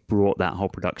obviously brought that whole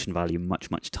production value much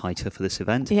tighter for this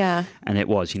event. Yeah, and it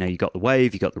was, you know, you got the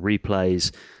wave, you got the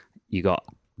replays, you got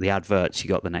the adverts, you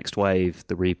got the next wave,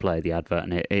 the replay, the advert,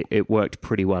 and it worked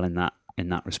pretty well in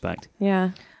that respect.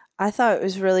 Yeah, I thought it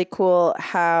was really cool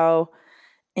how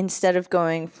instead of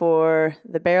going for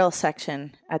the barrel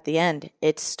section at the end,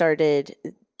 it started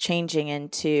changing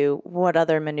into what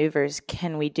other maneuvers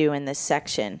can we do in this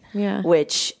section. Yeah,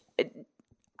 which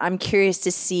I'm curious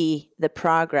to see the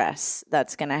progress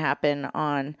that's going to happen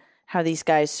on how these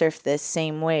guys surf this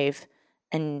same wave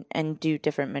and do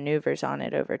different maneuvers on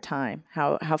it over time,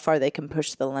 how far they can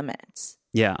push the limits.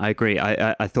 Yeah, I agree.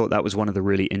 I thought that was one of the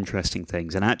really interesting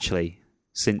things. And actually,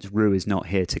 since Rue is not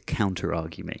here to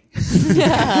counter-argue me,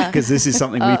 because this is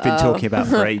something we've been talking about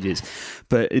for ages,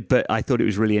 but I thought it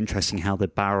was really interesting how the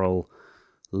barrel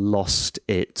lost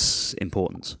its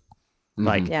importance.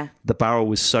 Like, the barrel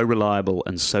was so reliable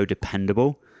and so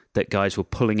dependable that guys were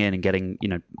pulling in and getting, you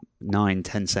know,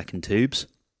 9-10 second tubes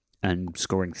and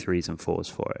scoring 3s and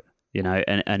 4s for it, you know,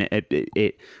 and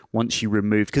it once you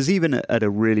remove, because even at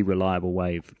a really reliable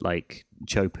wave like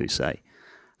Chopu, say,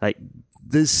 like,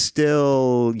 there's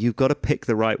still, you've got to pick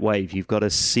the right wave, you've got to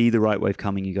see the right wave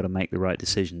coming, you've got to make the right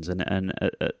decisions, and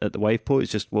at the wave pool,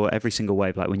 it's just, well, every single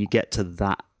wave, like when you get to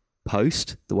that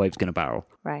post, the wave's going to barrel.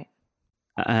 Right.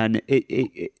 And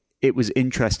it was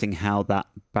interesting how that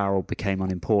barrel became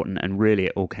unimportant, and really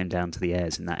it all came down to the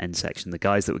airs in that end section. The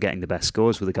guys that were getting the best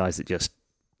scores were the guys that just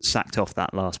sacked off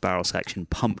that last barrel section,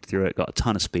 pumped through it, got a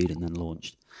ton of speed, and then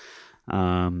launched.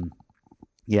 And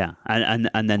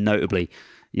then notably,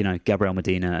 you know, Gabriel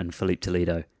Medina and Felipe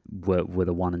Toledo were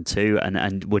the 1 and 2,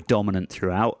 and were dominant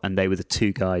throughout, and they were the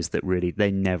two guys that really,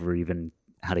 they never even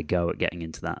had a go at getting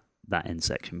into that end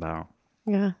section barrel.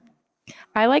 Yeah.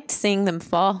 I liked seeing them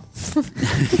fall.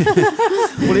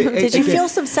 Did you feel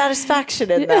some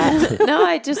satisfaction in that? No,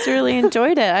 I just really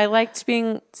enjoyed it. I liked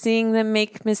seeing them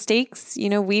make mistakes. You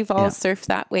know, we've all surfed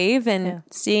that wave, and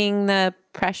seeing the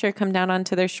pressure come down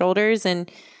onto their shoulders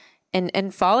and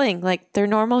falling. Like, they're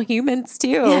normal humans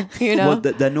too, you know? Well,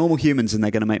 they're normal humans, and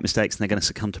they're going to make mistakes, and they're going to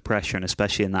succumb to pressure, and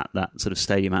especially in that sort of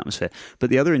stadium atmosphere. But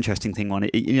the other interesting thing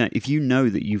you know, if you know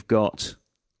that you've got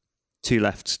 2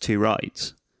 lefts, 2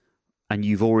 rights, and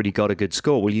you've already got a good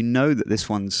score, well, you know that this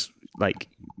one's, like,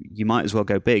 you might as well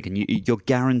go big, and you're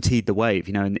guaranteed the wave.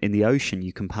 You know, in the ocean,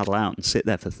 you can paddle out and sit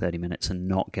there for 30 minutes and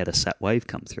not get a set wave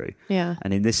come through. Yeah.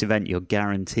 And in this event, you're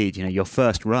guaranteed, you know, your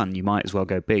first run, you might as well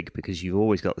go big, because you've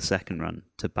always got the second run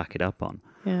to back it up on.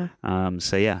 Yeah.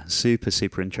 So yeah,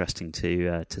 super interesting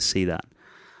to see that.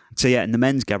 So yeah, in the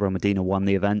men's, Gabriel Medina won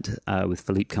the event with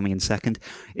Philippe coming in second.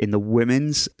 In the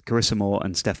women's, Carissa Moore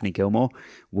and Stephanie Gilmore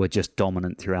were just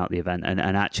dominant throughout the event. And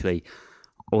actually,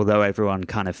 although everyone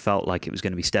kind of felt like it was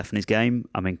going to be Stephanie's game,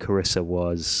 I mean, Carissa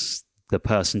was the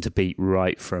person to beat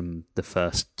right from the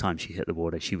first time she hit the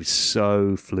water. She was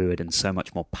so fluid and so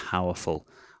much more powerful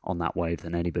on that wave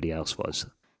than anybody else was.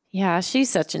 Yeah, she's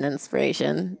such an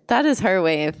inspiration. That is her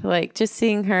wave. Like, just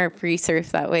seeing her free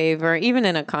surf that wave, or even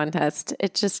in a contest,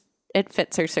 it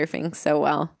fits her surfing so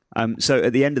well. So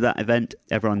at the end of that event,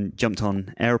 everyone jumped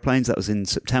on aeroplanes. That was in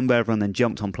September. Everyone then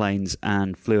jumped on planes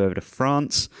and flew over to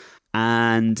France.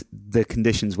 And the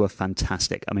conditions were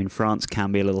fantastic. I mean, France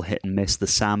can be a little hit and miss. The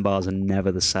sandbars are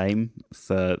never the same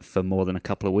for more than a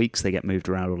couple of weeks. They get moved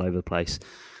around all over the place.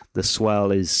 The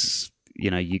swell is,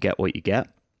 you know, you get what you get.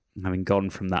 Having gone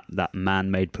from that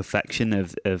man-made perfection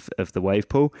of the wave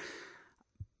pool.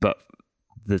 But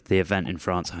the event in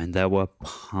France, I mean, there were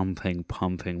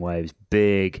pumping waves,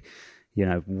 big,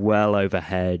 well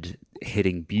overhead,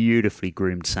 hitting beautifully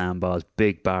groomed sandbars,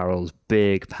 big barrels,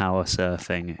 big power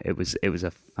surfing. It was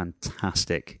a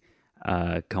fantastic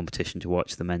competition to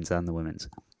watch, the men's and the women's.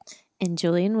 And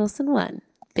Julian Wilson won.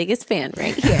 Biggest fan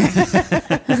right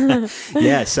here.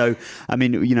 Yeah, so, I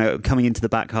mean, coming into the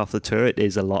back half of the tour, it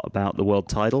is a lot about the world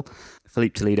title.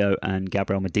 Felipe Toledo and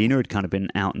Gabriel Medina had kind of been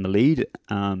out in the lead.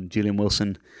 Julian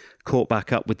Wilson caught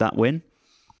back up with that win.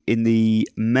 In the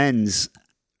men's,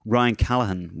 Ryan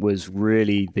Callahan was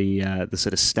really the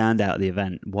sort of standout of the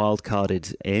event,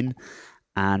 wildcarded in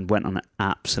and went on an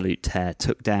absolute tear.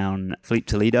 Took down Felipe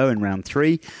Toledo in round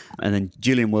 3, and then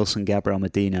Julian Wilson, Gabriel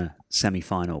Medina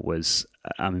semi-final was,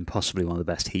 possibly one of the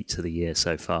best heats of the year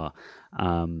so far.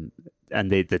 And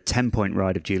the 10-point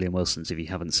ride of Julian Wilson's, if you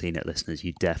haven't seen it, listeners,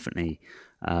 you definitely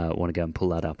want to go and pull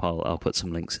that up. I'll put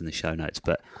some links in the show notes.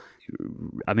 But,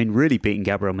 really beating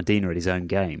Gabriel Medina at his own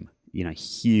game,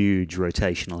 huge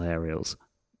rotational aerials.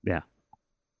 Yeah.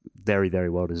 Very, very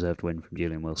well-deserved win from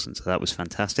Julian Wilson. So that was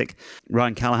fantastic.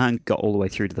 Ryan Callahan got all the way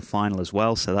through to the final as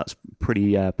well. So that's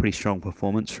pretty strong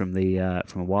performance from a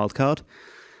wild card.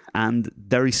 And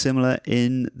very similar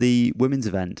in the women's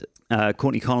event.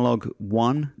 Courtney Conalog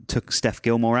won, took Steph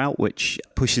Gilmore out, which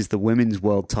pushes the women's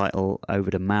world title over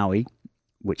to Maui,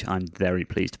 which I'm very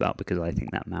pleased about because I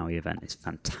think that Maui event is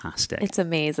fantastic. It's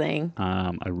amazing.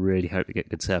 I really hope we get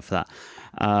good serve for that.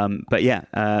 But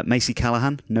yeah, Macy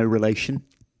Callahan, no relation,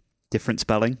 different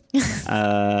spelling,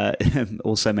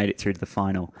 also made it through to the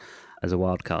final as a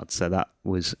wild card. So that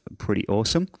was pretty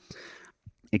awesome.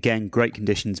 Again, great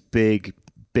conditions, big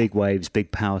waves,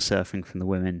 big power surfing from the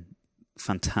women.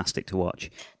 Fantastic to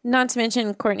watch. Not to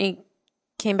mention Courtney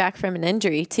came back from an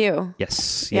injury too.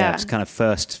 Yes, yeah, it's kind of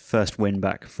first win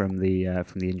back from the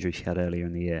injury she had earlier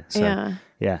in the year. So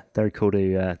yeah, very cool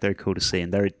to see,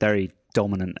 and very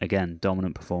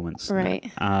dominant performance.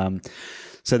 Right.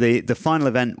 So the final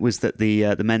event was that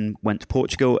the men went to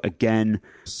Portugal again.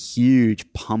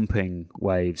 Huge pumping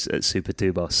waves at Super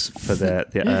Tubos for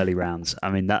the early rounds.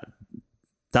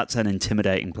 That's an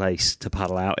intimidating place to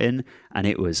paddle out in, and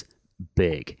it was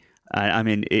big.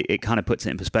 It kind of puts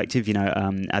it in perspective.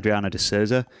 Adriano de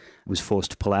Souza was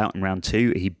forced to pull out in round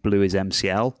 2. He blew his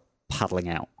MCL paddling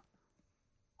out.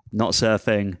 Not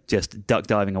surfing, just duck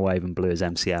diving a wave and blew his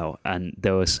MCL. And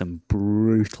there were some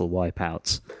brutal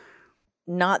wipeouts.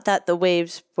 Not that the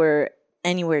waves were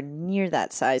anywhere near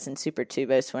that size in Super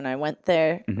Tubos when I went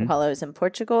there while I was in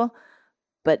Portugal,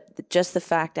 but just the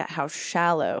fact at how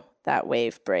shallow that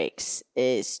wave breaks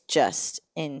is just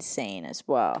insane as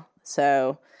well.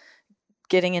 So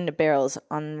getting into barrels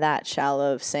on that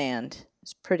shallow of sand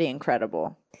is pretty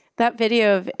incredible. That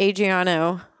video of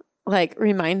Adriano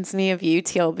reminds me of you,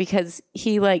 Teale, because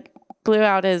he blew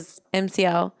out his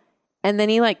MCL and then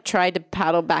he tried to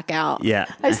paddle back out. Yeah.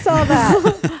 I saw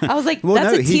that. I was like,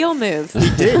 that's a Teale move. He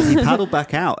did. He paddled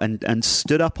back out and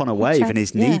stood up on a wave and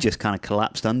his knee just kind of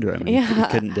collapsed under him. And he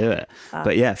couldn't do it.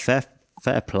 But yeah, fair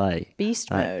play. Beast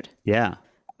mode. Yeah.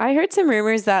 I heard some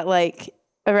rumors that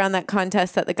around that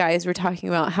contest that the guys were talking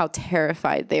about how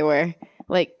terrified they were,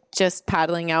 just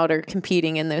paddling out or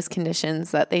competing in those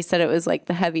conditions, that they said it was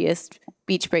the heaviest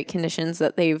beach break conditions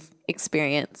that they've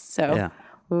experienced. So, yeah.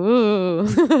 Ooh.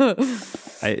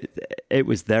 It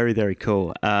was very, very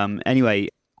cool. Anyway,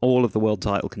 all of the world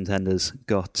title contenders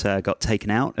got taken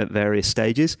out at various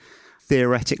stages.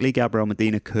 Theoretically, Gabriel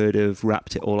Medina could have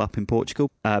wrapped it all up in Portugal,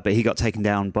 but he got taken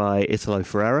down by Italo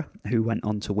Ferreira, who went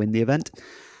on to win the event.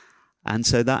 And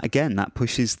so that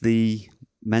pushes the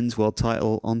men's world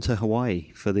title onto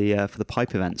Hawaii for the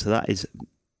pipe event. So that is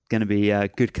going to be a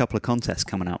good couple of contests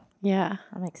coming up. Yeah,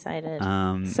 I'm excited.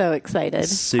 So excited.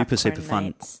 Super fun.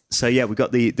 Nights. So yeah, we've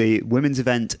got the women's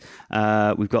event.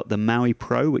 We've got the Maui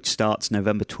Pro, which starts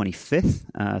November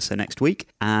 25th, so next week.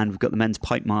 And we've got the men's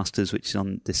Pipe Masters, which is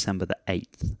on December the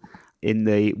 8th. In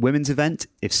the women's event,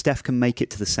 if Steph can make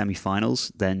it to the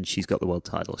semi-finals, then she's got the world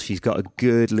title. She's got a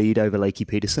good lead over Lakey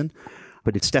Peterson.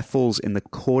 But if Steph falls in the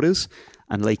quarters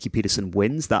and Lakey Peterson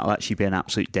wins, that'll actually be an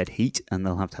absolute dead heat, and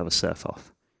they'll have to have a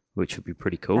surf-off, which would be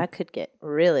pretty cool. That could get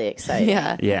really exciting.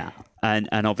 Yeah. And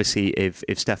obviously, if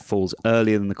Steph falls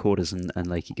earlier than the quarters and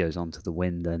Lakey goes on to the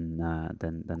win, then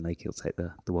Lakey will take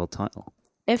the world title.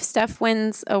 If Steph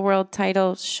wins a world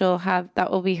title, that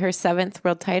will be her 7th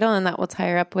world title, and that will tie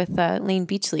her up with Lane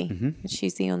Beachley. Mm-hmm.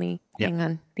 She's the only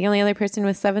the only other person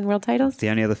with 7 world titles. The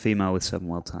only other female with 7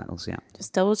 world titles. Yeah,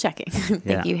 just double checking.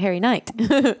 Thank you, Harry Knight.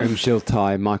 And she'll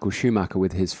tie Michael Schumacher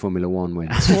with his Formula One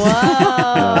wins. Whoa!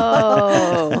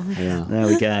 Yeah, there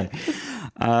we go.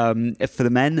 For the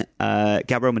men,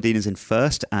 Gabriel Medina's in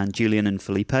first, and Julian and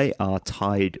Felipe are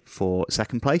tied for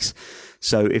second place.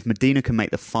 So if Medina can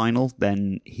make the final,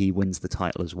 then he wins the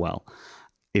title as well.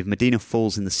 If Medina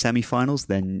falls in the semi-finals,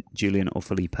 then Julian or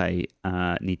Felipe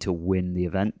need to win the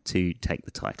event to take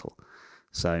the title.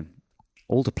 So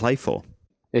all to play for.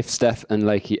 If Steph and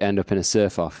Lakey end up in a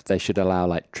surf-off, they should allow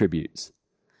like tributes.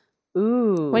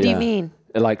 Ooh. What do you mean?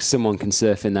 Like someone can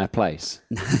surf in their place.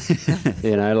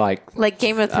 Like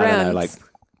Game of Thrones. I don't know, like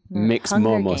mixed Hunger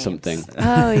mum or Games. something.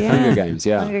 Oh, yeah. Hunger Games,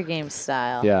 yeah. Hunger Games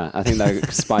style. Yeah, I think they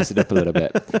spice it up a little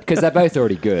bit because they're both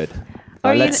already good.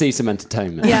 Let's see some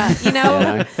entertainment. Yeah,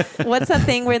 what's that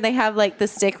thing where they have like the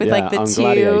stick with like the on two?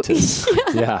 Gladiators.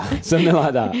 Yeah, something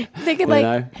like that. They could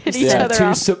hit each other two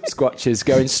off. sub-squatches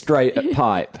going straight at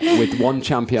pipe with one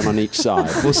champion on each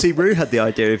side. Well, see, Rue had the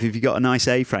idea of if you got a nice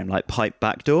A-frame, like pipe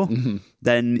backdoor,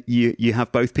 then you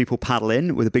have both people paddle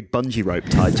in with a big bungee rope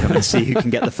tied to them and see who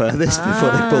can get the furthest before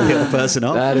they pull the other person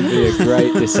off. That'd be a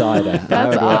great decider.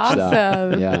 That's watch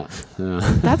awesome. That. Yeah.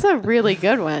 That's a really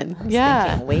good one. Yeah.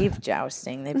 Thinking wave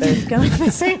jousting. They both go in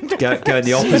the same direction. Go in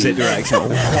the opposite direction.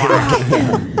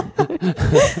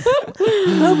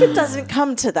 Hope it doesn't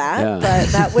come to that, but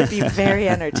that would be very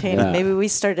entertaining. Yeah. Maybe we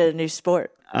started a new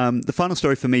sport. The final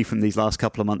story for me from these last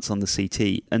couple of months on the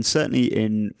CT, and certainly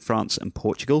in France and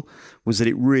Portugal, was that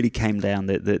it really came down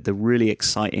that the really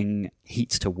exciting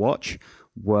heats to watch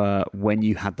were when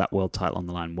you had that world title on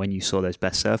the line, when you saw those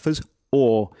best surfers,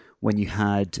 or when you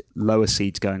had lower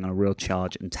seeds going on a real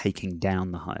charge and taking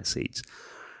down the higher seeds.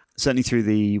 Certainly through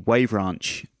the Wave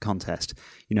Ranch contest,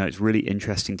 it's really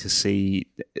interesting to see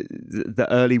the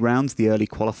early rounds, the early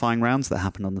qualifying rounds that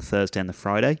happened on the Thursday and the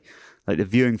Friday. Like the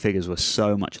viewing figures were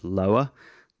so much lower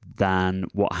than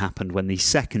what happened when the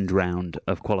second round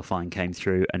of qualifying came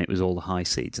through and it was all the high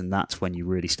seeds. And that's when you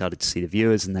really started to see the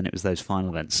viewers, and then it was those final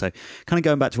events. So kind of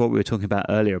going back to what we were talking about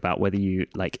earlier about whether you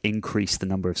like increase the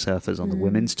number of surfers on the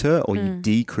women's tour or you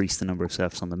decrease the number of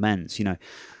surfers on the men's,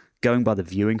 going by the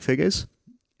viewing figures,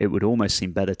 it would almost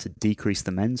seem better to decrease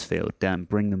the men's field down,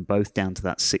 bring them both down to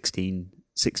that 16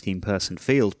 person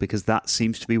field, because that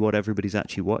seems to be what everybody's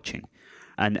actually watching.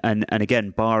 And again,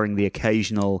 barring the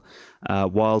occasional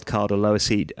wild card or lower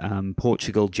seed,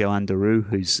 Portugal, Joan Daru,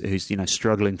 who's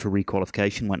struggling for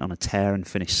requalification, went on a tear and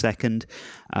finished second.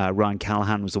 Ryan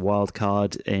Callahan was a wild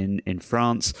card in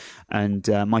France, and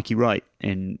Mikey Wright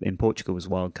in Portugal was a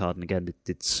wild card, and again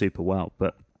did super well.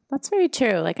 But that's very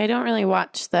true. Like I don't really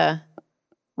watch the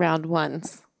round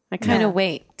ones. I kind of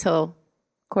wait till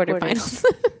quarterfinals.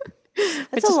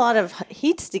 It's a lot of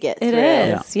heats to get through.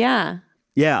 It is, yeah.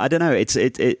 Yeah, I don't know. It's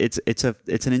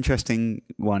an interesting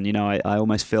one. I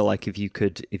almost feel like if you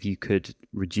could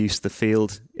reduce the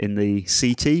field in the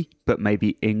CT, but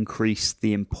maybe increase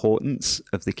the importance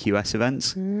of the QS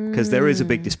events, because there is a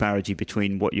big disparity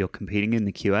between what you're competing in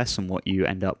the QS and what you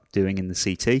end up doing in the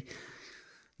CT.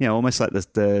 Almost like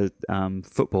the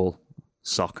football,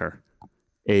 soccer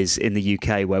is in the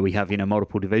UK, where we have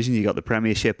multiple divisions. You got the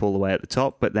Premiership all the way at the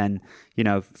top, but then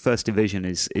first division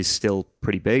is still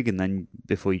pretty big, and then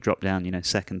before you drop down,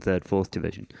 second, third, fourth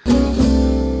division.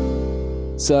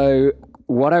 So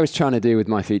what I was trying to do with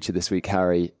my feature this week,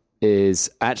 Harry,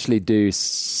 is actually do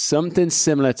something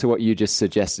similar to what you just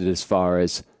suggested, as far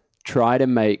as try to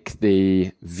make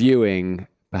the viewing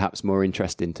perhaps more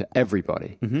interesting to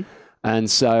everybody. Mm-hmm.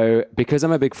 And so, because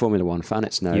I'm a big Formula One fan,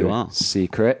 it's no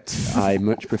secret. I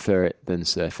much prefer it than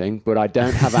surfing, but I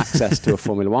don't have access to a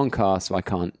Formula One car, so I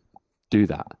can't do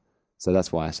that. So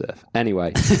that's why I surf.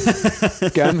 Anyway,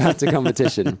 going back to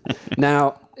competition.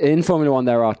 Now, in Formula One,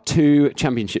 there are two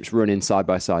championships running side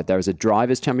by side. There is a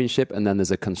Drivers' Championship, and then there's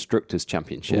a Constructors'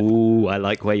 Championship. Ooh, I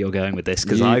like where you're going with this,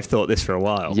 because I've thought this for a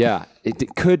while. Yeah,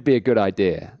 it could be a good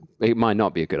idea. It might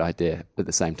not be a good idea at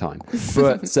the same time.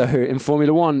 But so in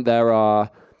Formula One, there are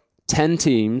 10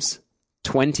 teams,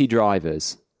 20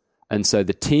 drivers. And so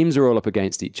the teams are all up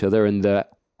against each other, and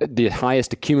the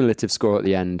highest accumulative score at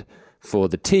the end for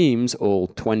the teams, all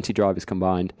 20 drivers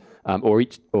combined,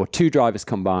 or two drivers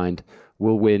combined,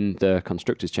 will win the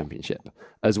Constructors' Championship,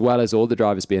 as well as all the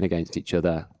drivers being against each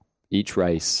other each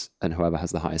race, and whoever has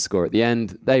the highest score at the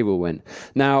end, they will win.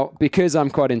 Now, because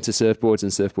I'm quite into surfboards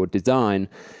and surfboard design,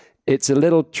 it's a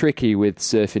little tricky with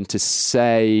surfing to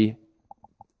say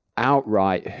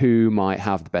outright who might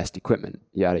have the best equipment,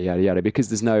 yada, yada, yada, because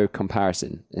there's no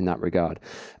comparison in that regard.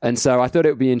 And so I thought it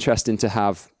would be interesting to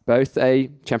have both a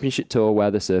championship tour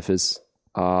where the surfers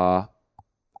are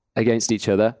against each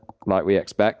other, like we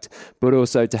expect, but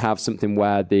also to have something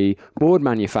where the board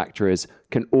manufacturers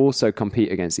can also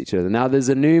compete against each other. Now, there's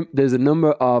a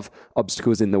number of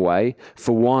obstacles in the way.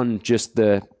 For one, just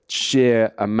the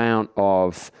sheer amount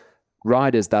of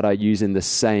riders that are using the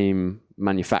same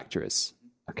manufacturers.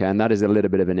 Okay, and that is a little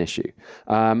bit of an issue.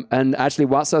 And actually,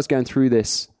 whilst I was going through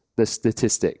the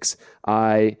statistics,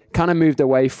 I kind of moved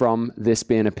away from this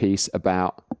being a piece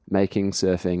about making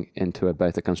surfing into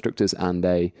both a constructors and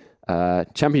a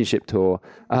championship tour.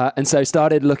 And so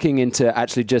started looking into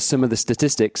actually just some of the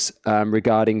statistics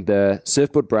regarding the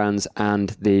surfboard brands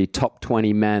and the top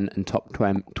 20 men and top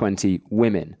 20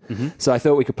 women. Mm-hmm. So I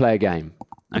thought we could play a game.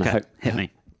 Okay, hit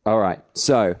me. All right,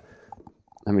 so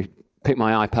let me pick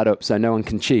my iPad up so no one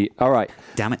can cheat. All right.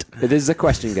 Damn it. This is a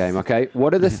question game, okay?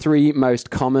 What are the 3 most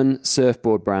common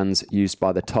surfboard brands used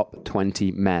by the top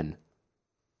 20 men?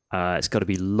 It's got to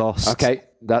be Lost. Okay,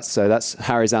 that's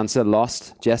Harry's answer.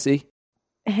 Lost. Jessie?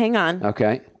 Hang on.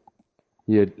 Okay.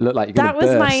 You look like you're going to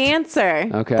burst. That was my answer.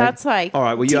 Okay. That's why. All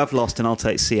right, well, you have Lost and I'll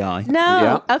take CI. No.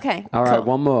 Yeah. Okay. All right, cool.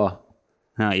 one more.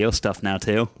 Your stuff now,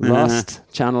 Teale. Lost,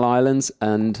 Channel Islands,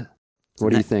 and what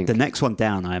do you think? The next one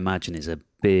down, I imagine, is a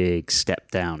big step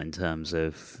down in terms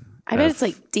of I bet it's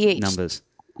like DH. numbers.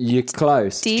 You're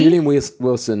close. D? Julian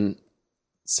Wilson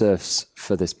surfs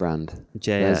for this brand.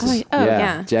 JS.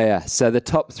 Yeah. JS. So the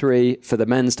top 3 for the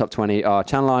men's top 20 are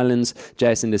Channel Islands,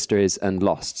 JS Industries, and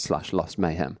Lost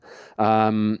Mayhem.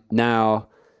 Now,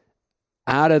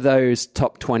 out of those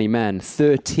top 20 men,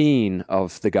 13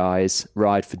 of the guys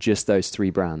ride for just those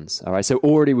 3 brands. All right. So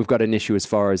already we've got an issue as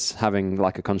far as having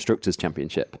like a constructors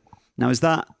championship. Now, is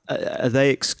that are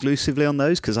they exclusively on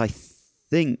those? Because I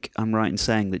think I'm right in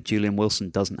saying that Julian Wilson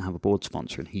doesn't have a board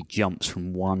sponsor and he jumps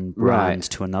from one brand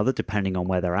to another depending on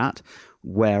where they're at,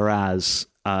 whereas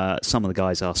some of the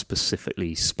guys are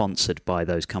specifically sponsored by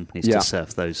those companies to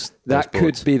surf those That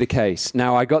boards. could be the case.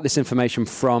 Now, I got this information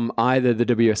from either the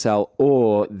WSL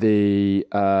or the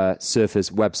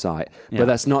surfer's website, but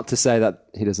that's not to say that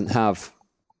he doesn't have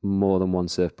more than one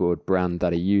surfboard brand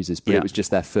that he uses, but it was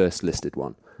just their first listed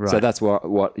one. Right. So that's what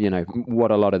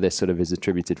a lot of this sort of is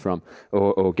attributed from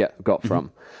or got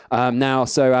from. Now,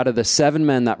 so out of the 7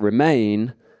 men that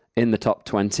remain in the top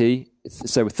 20,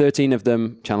 so 13 of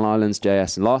them, Channel Islands,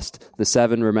 JS, and Lost, the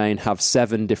 7 remain have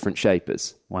 7 different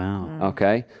shapers. Wow.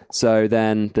 Okay. So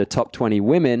then the top 20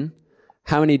 women,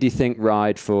 how many do you think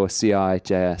ride for CI,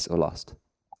 JS, or Lost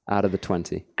out of the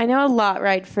 20? I know a lot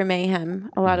ride for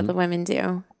Mayhem. A lot of the women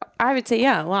do. I would say,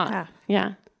 a lot.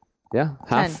 Yeah. Yeah,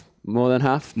 half. 10. More than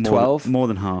half? 12? More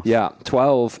than half. Yeah,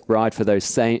 12 ride for those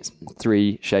same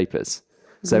 3 shapers.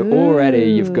 So already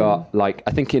you've got, like,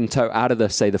 I think in total, out of the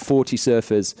 40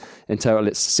 surfers, in total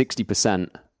it's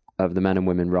 60% of the men and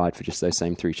women ride for just those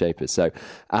same 3 shapers. So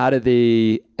out of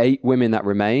the 8 women that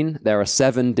remain, there are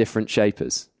 7 different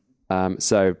shapers.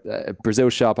 Brazil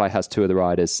Sharp Eye has 2 of the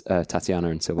riders, Tatiana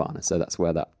and Silvana. So that's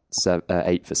where that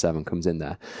 8 for 7 comes in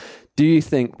there. Do you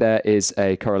think there is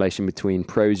a correlation between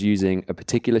pros using a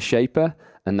particular shaper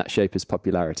and that shaper's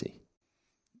popularity?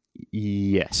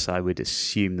 Yes, I would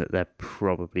assume that there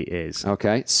probably is.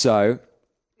 Okay, so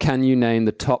can you name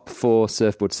the top 4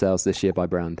 surfboard sales this year by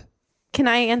brand? Can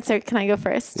I answer? Can I go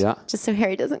first? Yeah. Just so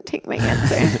Harry doesn't take my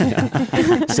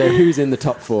answer. So who's in the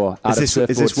top 4 out of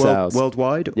surfboard is this sales?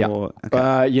 worldwide? Yeah. Or, okay.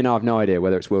 I've no idea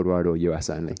whether it's worldwide or US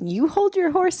only. You hold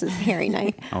your horses, Harry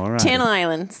Knight. All right. Channel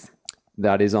Islands.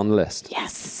 That is on the list.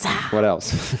 Yes. What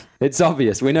else? It's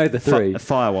obvious. We know the 3.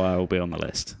 Firewire will be on the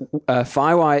list.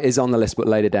 Firewire is on the list, but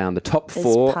later down. The top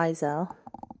 4 Is Pizel.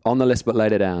 on the list, but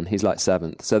later down. He's like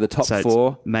 7th. So the top So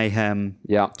 4. Mayhem,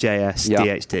 Yeah. JS, Yeah.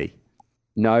 DHD.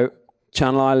 No.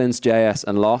 Channel Islands, JS,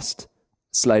 and Lost.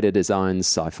 Slater Designs,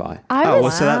 Sci-Fi.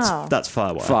 So that's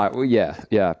Firewire.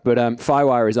 Yeah. But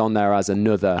Firewire is on there as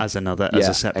another. As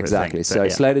a separate exactly. thing. So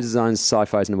Slater Designs,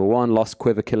 Sci-Fi is number 1. Lost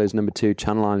Quiver Killer is number 2.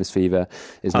 Channel Islands Fever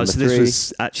is number 3. This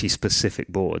was actually specific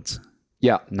boards.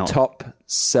 Yeah. Not top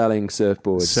selling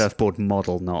surfboards. Surfboard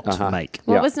model, not make.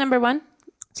 What was number 1?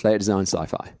 Slater Designs,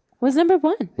 Sci-Fi. Was number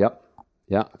 1? Yep.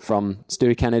 Yeah. From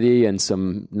Stewie Kennedy and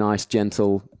some nice,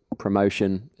 gentle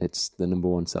promotion, it's the number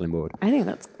 1 selling board. I think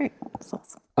that's great. That's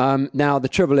awesome. Now, the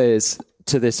trouble is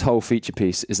to this whole feature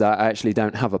piece is that I actually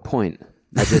don't have a point.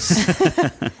 I just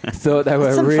thought there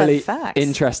were Some fun really facts.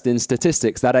 interesting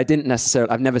statistics that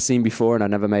I've never seen before, and I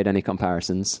never made any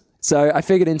comparisons. So I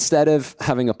figured instead of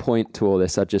having a point to all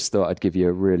this, I just thought I'd give you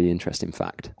a really interesting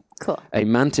fact. Cool. A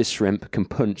mantis shrimp can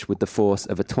punch with the force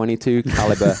of a .22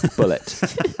 caliber bullet.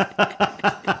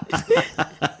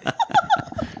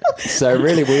 So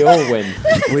really, we all win.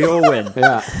 We all win.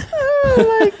 Yeah.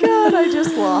 Oh my God, I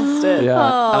just lost it. Yeah.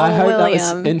 Oh, I hope that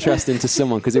William. was interesting to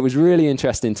someone because it was really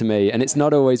interesting to me. And it's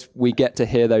not always we get to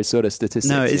hear those sort of statistics.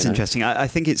 No, it is you know? interesting. I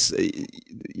think it's,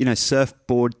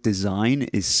 surfboard design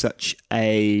is such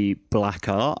a black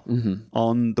art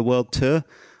on the world tour.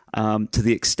 to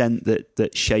the extent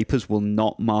that shapers will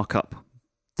not mark up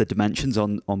the dimensions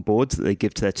on boards that they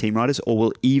give to their team riders, or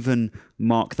will even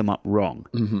mark them up wrong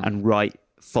and write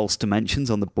false dimensions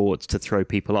on the boards to throw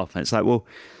people off. And it's like, well,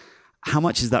 how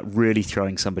much is that really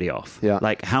throwing somebody off? Yeah.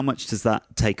 Like, how much does that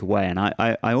take away? And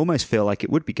I almost feel like it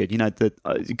would be good,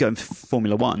 going for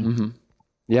Formula One.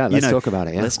 Yeah, let's talk about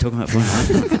it. Yeah. Let's talk about Formula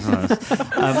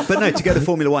One. But no, to go to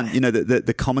Formula One,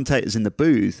 the commentators in the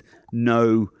booth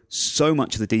know so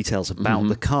much of the details about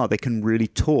the car. They can really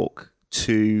talk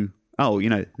to,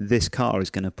 this car is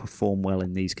going to perform well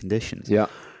in these conditions. Yeah.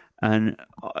 And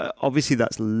obviously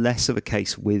that's less of a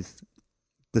case with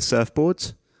the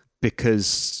surfboards,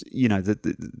 because,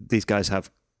 these guys have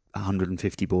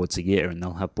 150 boards a year, and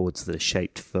they'll have boards that are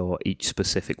shaped for each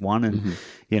specific one. And,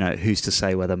 who's to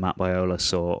say whether Matt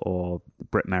Biolos or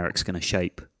Britt Merrick's going to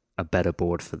shape a better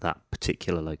board for that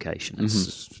particular location.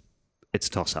 It's a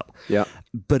toss-up. Yeah.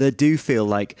 But I do feel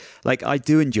like I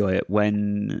do enjoy it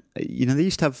when, they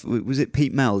used to have, was it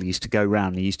Pete Mell used to go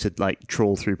around, he used to like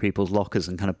trawl through people's lockers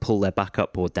and kind of pull their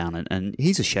backup board down. And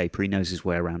he's a shaper, he knows his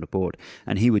way around a board.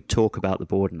 And he would talk about the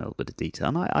board in a little bit of detail.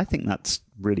 And I think that's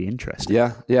really interesting.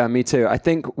 Yeah, me too. I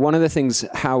think one of the things,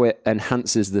 how it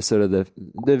enhances the sort of the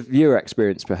viewer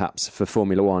experience perhaps for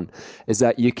Formula One, is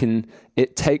that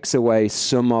it takes away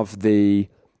some of the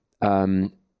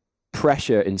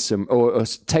pressure in or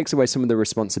takes away some of the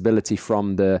responsibility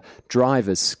from the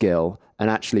driver's skill and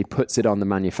actually puts it on the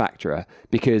manufacturer.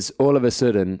 Because all of a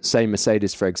sudden, say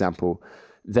Mercedes, for example,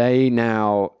 they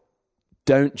now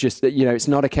don't just, it's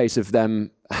not a case of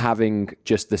them having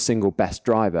just the single best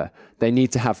driver. They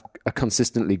need to have a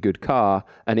consistently good car,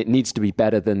 and it needs to be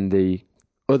better than the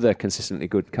other consistently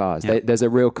good cars. Yeah. There's a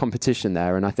real competition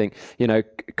there, and I think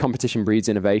competition breeds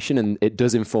innovation, and it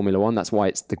does in Formula One. That's why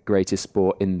it's the greatest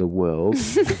sport in the world.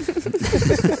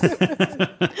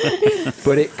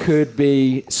 But it could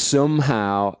be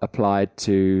somehow applied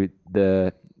to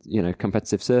the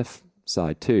competitive surf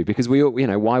side too, because we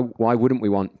why wouldn't we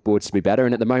want boards to be better?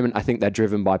 And at the moment, I think they're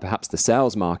driven by perhaps the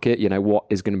sales market. What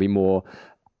is going to be more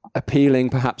appealing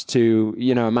perhaps to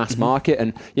a mass market.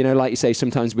 And like you say,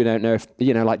 sometimes we don't know if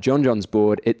like John's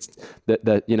board, it's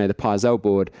the Parzel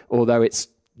board, although it's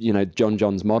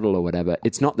John's model or whatever,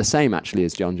 it's not the same actually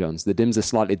as John's. The dims are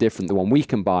slightly different, the one we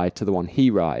can buy to the one he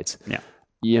rides.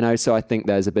 So I think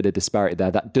there's a bit of disparity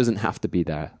there that doesn't have to be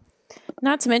there.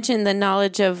 Not to mention the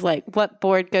knowledge of like what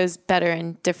board goes better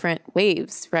in different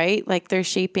waves, right? Like they're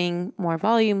shaping more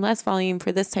volume, less volume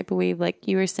for this type of wave. Like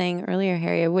you were saying earlier,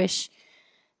 Harry, I wish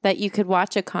that you could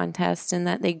watch a contest and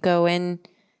that they go in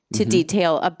to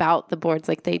detail about the boards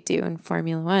like they do in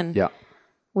Formula One. Yeah.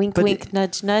 Wink, wink,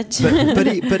 nudge, nudge.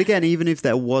 But again, even if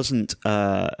there wasn't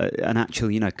an actual,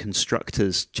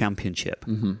 constructors championship,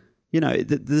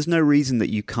 there's no reason that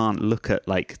you can't look at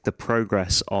like the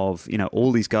progress of,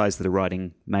 all these guys that are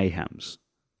riding Mayhems.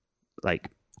 Like,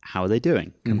 how are they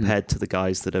doing compared to the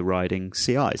guys that are riding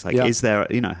CIs? Like, is there,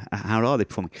 how are they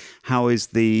performing? How is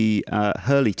the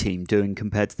Hurley team doing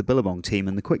compared to the Billabong team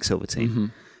and the Quicksilver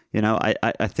team?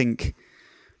 I think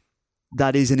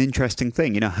that is an interesting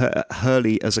thing.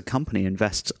 Hurley as a company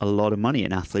invests a lot of money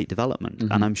in athlete development.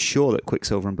 And I'm sure that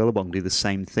Quicksilver and Billabong do the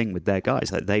same thing with their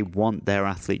guys. Like, they want their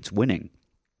athletes winning.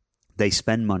 They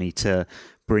spend money to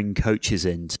bring coaches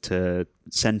in, to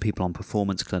send people on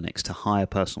performance clinics, to hire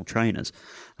personal trainers.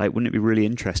 Like, wouldn't it be really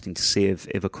interesting to see if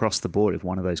across the board, if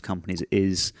one of those companies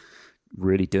is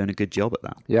really doing a good job at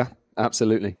that? Yeah,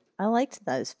 absolutely. I liked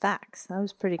those facts. That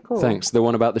was pretty cool. Thanks. The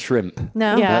one about the shrimp.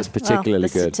 No, that's particularly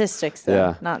the good. Statistics,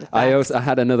 though, not the facts. I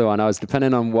had another one. I was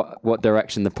depending on what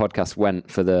direction the podcast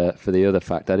went for the other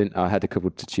fact. I had a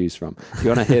couple to choose from. Do you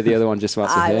want to hear the other one just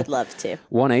whilst we're here? I would love to.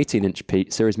 One 18-inch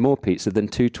pizza is more pizza than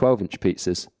two 12-inch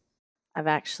pizzas. I've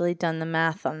actually done the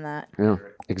math on that. Yeah,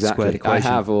 exactly. I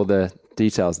have all the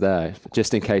details there,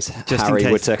 just in case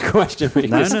Harry were to question me.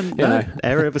 No.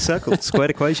 Area of a circle,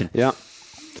 squared equation. Yeah.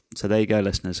 So there you go,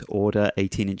 listeners. Order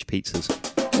 18-inch pizzas.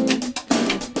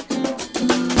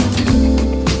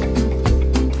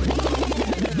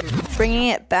 Bringing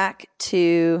it back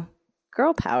to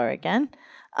girl power again.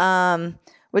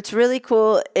 What's really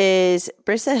cool is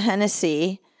Brisa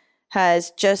Hennessy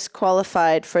has just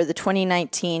qualified for the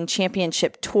 2019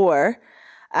 championship tour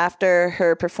after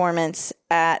her performance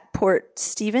at Port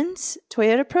Stevens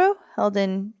Toyota Pro, held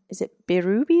in, is it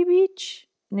Birrubi Beach,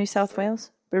 New South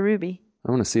Wales? Birrubi. I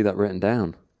want to see that written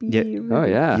down. Yeah. Oh,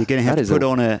 yeah. You're going to have to put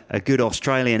on a good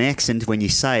Australian accent when you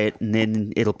say it, and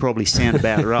then it'll probably sound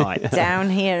about right. Down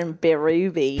here in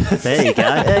Birrubi. There you go.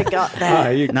 I got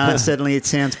that. No, suddenly it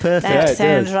sounds perfect. That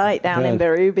sounds right down in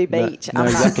Birrubi Beach.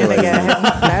 I'm not going to go.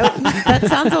 No, That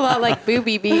sounds a lot like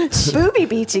Booby Beach. Booby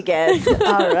Beach again.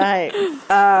 All right.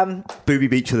 Booby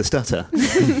Beach with a stutter.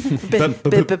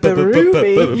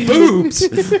 Boobs.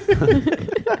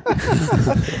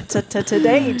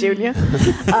 Today, Junior.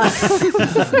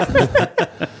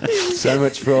 So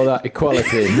much for all that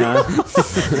equality, huh?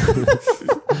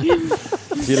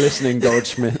 If you're listening,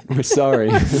 Goldschmidt, we're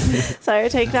sorry. Sorry, I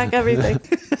take back everything.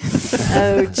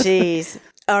 Oh, geez.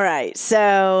 All right.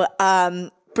 So,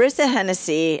 Brissa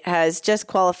Hennessy has just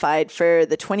qualified for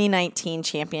the 2019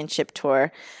 championship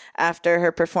tour after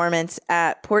her performance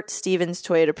at Port Stephens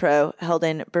Toyota Pro held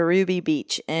in Booby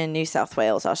Beach in New South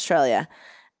Wales, Australia.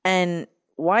 And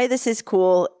why this is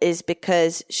cool is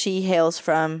because she hails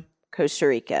from Costa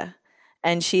Rica,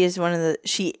 and she is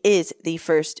the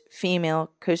first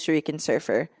female Costa Rican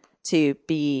surfer to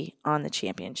be on the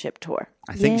championship tour.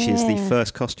 I think she's the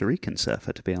first Costa Rican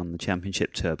surfer to be on the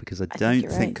championship tour, because I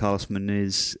don't think Carlos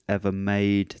Muniz ever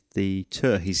made the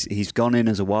tour. He's gone in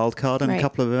as a wild card in a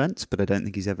couple of events, but I don't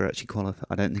think he's ever actually qualified.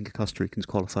 I don't think a Costa Rican's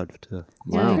qualified for tour.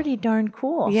 Wow. Pretty darn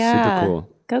cool. Yeah. Super cool.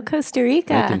 Go Costa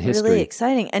Rica. Really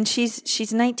exciting. And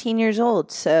she's 19 years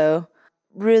old, so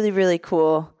really, really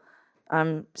cool.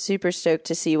 I'm super stoked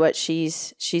to see what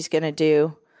she's going to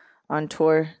do on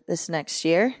tour this next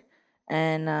year.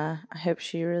 And I hope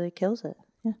she really kills it.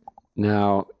 Yeah.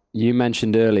 Now, you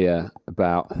mentioned earlier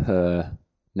about her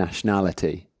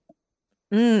nationality.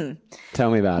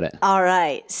 Tell me about it. All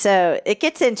right. So it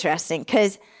gets interesting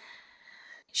because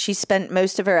she spent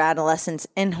most of her adolescence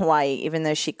in Hawaii, even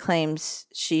though she claims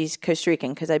she's Costa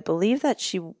Rican, because I believe that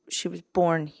she was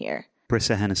born here.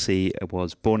 Brissa Hennessy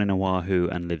was born in Oahu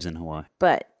and lives in Hawaii.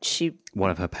 But one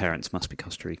of her parents must be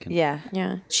Costa Rican. Yeah.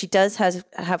 She does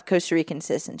have Costa Rican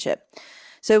citizenship.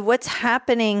 So what's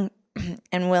happening,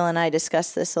 and Will and I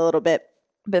discussed this a little bit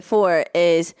before,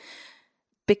 is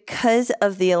because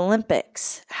of the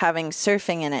Olympics having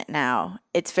surfing in it now,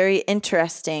 it's very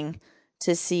interesting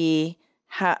to see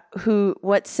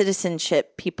what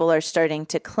citizenship people are starting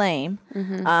to claim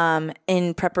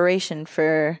in preparation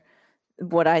for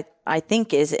what I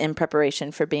think is in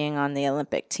preparation for being on the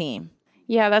Olympic team.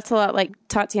 Yeah, that's a lot like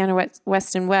Tatiana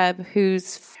Weston Webb,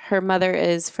 her mother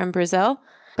is from Brazil,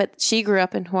 but she grew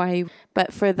up in Hawaii.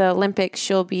 But for the Olympics,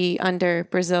 she'll be under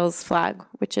Brazil's flag,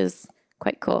 which is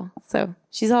quite cool. So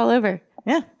she's all over.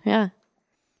 Yeah.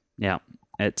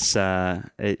 It's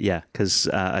because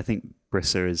I think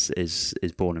Brissa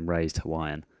is born and raised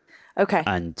Hawaiian. Okay,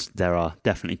 and there are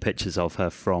definitely pictures of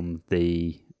her from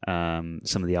the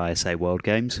some of the ISA World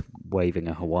Games waving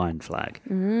a Hawaiian flag.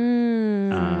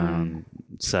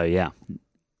 So yeah,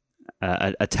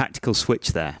 a tactical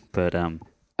switch there. But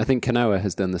I think Kanoa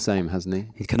has done the same, hasn't he?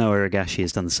 Kanoa Higashi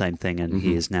has done the same thing, and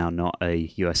he is now not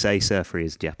a USA surfer; he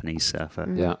is a Japanese surfer.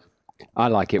 Yeah. I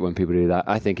like it when people do that.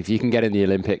 I think if you can get in the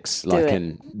Olympics,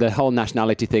 the whole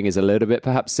nationality thing is a little bit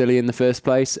perhaps silly in the first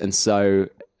place, and so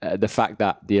the fact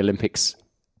that the Olympics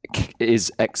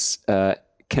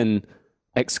can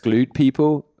exclude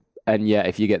people, and yet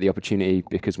if you get the opportunity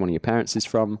because one of your parents is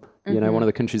from one of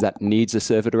the countries that needs a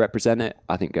surfer to represent it,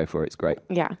 I think go for it. It's great.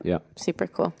 Yeah Super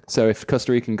cool. So if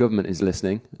Costa Rican government is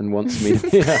listening and wants me to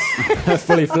be a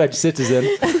fully fledged citizen,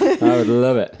 I would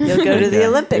love it. You'll go to the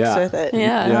Olympics with it.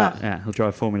 Yeah, he'll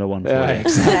drive Formula One for you.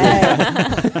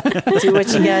 Exactly. Do what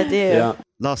you gotta do.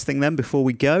 Last thing then before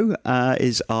we go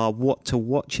is our what to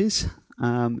watches.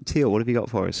 Teale, what have you got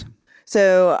for us?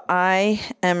 So I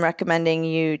am recommending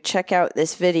you check out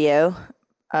this video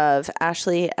of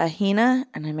Ashley Ahina,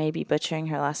 and I may be butchering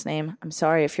her last name. I'm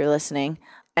sorry if you're listening.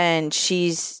 And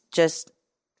she's just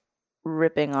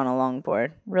ripping on a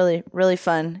longboard. Really, really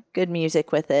fun. Good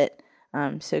music with it.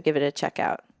 So give it a check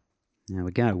out. There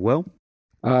we go. Will?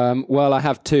 Well, I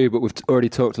have two, but we've already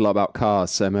talked a lot about cars,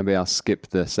 so maybe I'll skip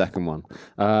the second one.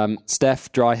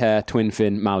 Steph, dry hair, twin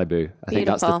fin, Malibu. I think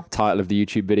that's the title of the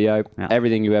YouTube video. Yeah.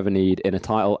 Everything you ever need in a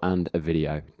title and a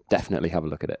video. Definitely have a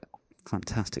look at it.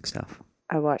 Fantastic stuff.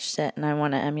 I watched it and I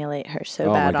want to emulate her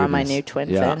so bad on my new twin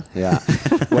fin. Yeah.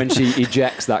 When she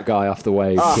ejects that guy off the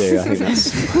wave too, I think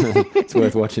that's it's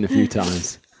worth watching a few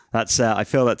times. That's I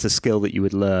feel that's a skill that you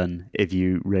would learn if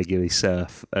you regularly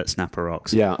surf at Snapper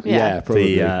Rocks. Yeah,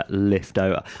 probably. The lift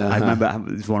over. I remember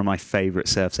it was one of my favourite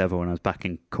surfs ever when I was back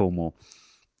in Cornwall,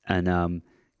 and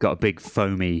got a big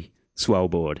foamy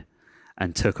swellboard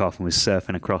and took off and was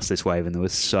surfing across this wave, and there were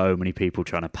so many people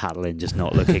trying to paddle in, just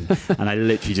not looking, and I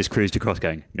literally just cruised across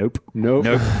going, nope,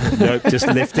 just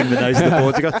lifting the nose of the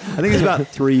board across. I think there's about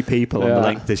 3 people on the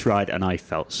length of this ride, and I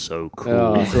felt so cool.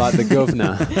 Oh, it's like the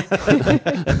governor.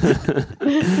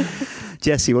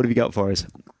 Jessie, what have you got for us?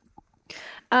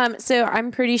 So I'm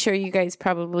pretty sure you guys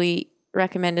probably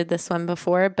recommended this one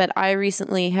before, but I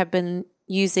recently have been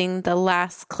using the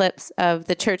last clips of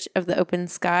the Church of the Open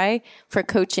Sky for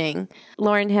coaching.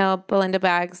 Lauren Hill, Belinda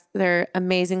Baggs, they're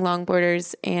amazing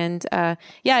longboarders. And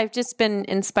I've just been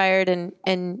inspired.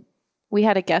 And we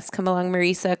had a guest come along,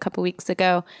 Marisa, a couple weeks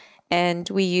ago, and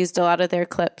we used a lot of their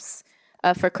clips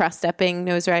for cross-stepping,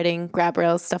 nose riding, grab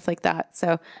rails, stuff like that.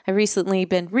 So I've recently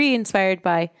been re-inspired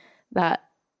by that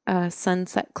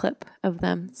sunset clip of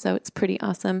them. So it's pretty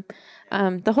awesome.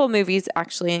 The whole movie's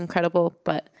actually incredible,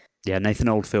 but yeah, Nathan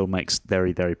Oldfield makes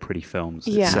very, very pretty films.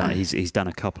 Yeah. He's done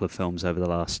a couple of films over the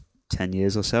last 10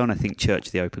 years or so, and I think Church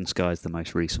of the Open Sky is the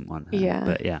most recent one. Yeah.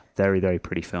 But yeah, very, very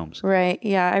pretty films. Right.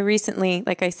 Yeah. I recently,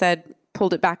 like I said,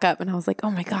 pulled it back up and I was like,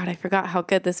 oh my God, I forgot how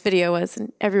good this video was,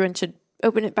 and everyone should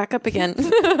open it back up again.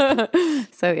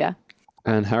 So yeah.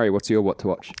 And Harry, what's your what to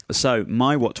watch? So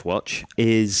my what to watch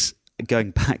is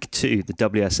going back to the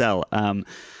WSL.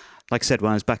 Like I said,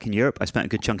 when I was back in Europe, I spent a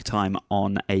good chunk of time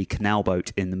on a canal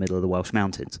boat in the middle of the Welsh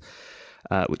mountains,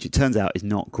 which it turns out is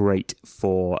not great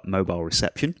for mobile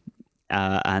reception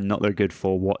and not very good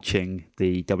for watching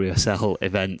the WSL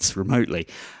events remotely.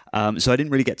 So I didn't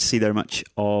really get to see very much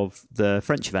of the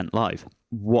French event live.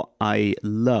 What I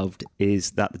loved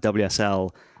is that the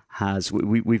WSL has,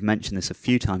 we've mentioned this a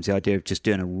few times, the idea of just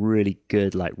doing a really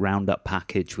good like roundup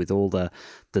package with all the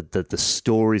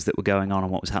stories that were going on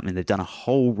and what was happening. They've done a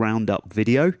whole roundup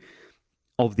video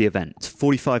of the event,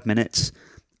 45 minutes,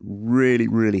 really,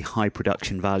 really high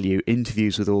production value,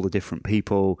 interviews with all the different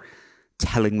people,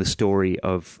 telling the story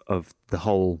of the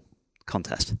whole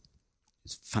contest.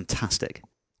 It's fantastic.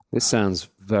 This sounds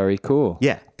very cool.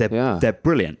 Yeah, they're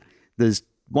brilliant. There's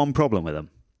one problem with them.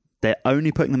 They're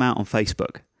only putting them out on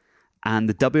Facebook. And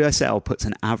the WSL puts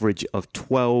an average of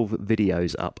 12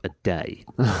 videos up a day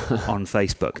on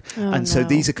Facebook. So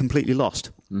these are completely lost.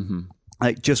 Mm-hmm.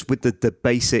 Like just with the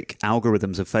basic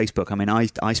algorithms of Facebook. I mean,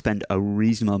 I spend a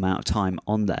reasonable amount of time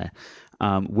on there.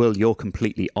 Will, you're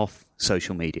completely off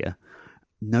social media.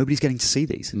 Nobody's getting to see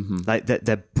these. Mm-hmm. Like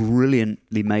they're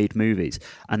brilliantly made movies.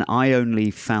 And I only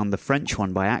found the French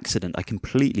one by accident. I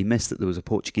completely missed that there was a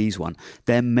Portuguese one.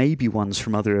 There may be ones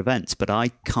from other events, but I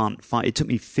can't find. It took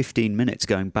me 15 minutes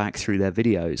going back through their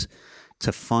videos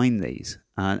to find these.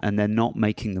 And they're not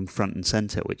making them front and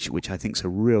center, which I think is a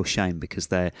real shame because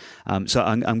they're. So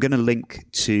I'm going to link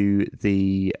to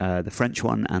the French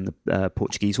one and the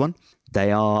Portuguese one.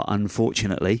 They are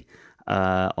unfortunately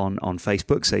on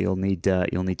Facebook, so you'll need to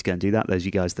go and do that. Those of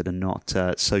you guys that are not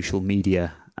social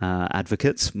media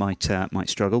advocates might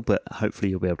struggle, but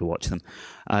hopefully you'll be able to watch them.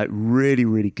 Really,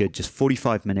 really good. Just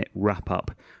 45-minute wrap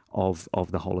up of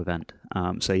the whole event.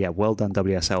 So yeah, well done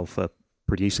WSL for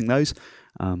producing those.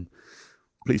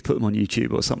 Please put them on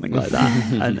YouTube or something like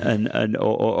that, and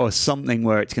or something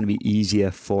where it's going to be easier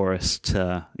for us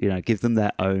to give them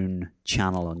their own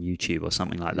channel on YouTube or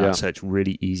something like that. Yeah. So it's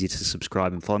really easy to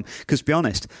subscribe and follow them. Because to be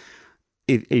honest,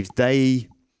 if they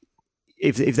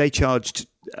charged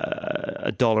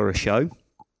 $1 a show,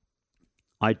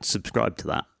 I'd subscribe to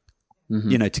that.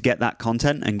 Mm-hmm. To get that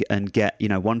content and get,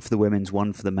 one for the women's,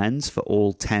 one for the men's for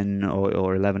all 10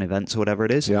 or 11 events or whatever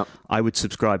it is. Yeah. I would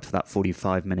subscribe for that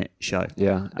 45-minute show.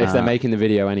 Yeah. If they're making the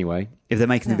video anyway. If they're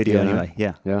making the video anyway,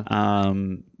 yeah. Yeah.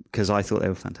 Because I thought they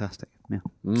were fantastic. Yeah.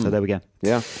 So there we go.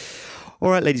 Yeah. All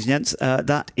right, ladies and gents,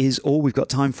 that is all we've got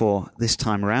time for this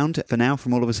time around. For now,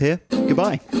 from all of us here,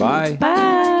 goodbye. Bye.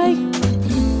 Bye.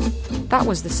 That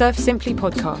was the Surf Simply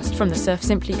podcast from the Surf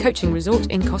Simply Coaching Resort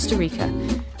in Costa Rica.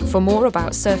 For more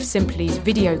about Surf Simply's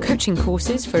video coaching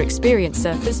courses for experienced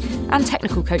surfers and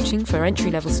technical coaching for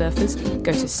entry-level surfers,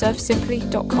 go to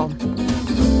surfsimply.com.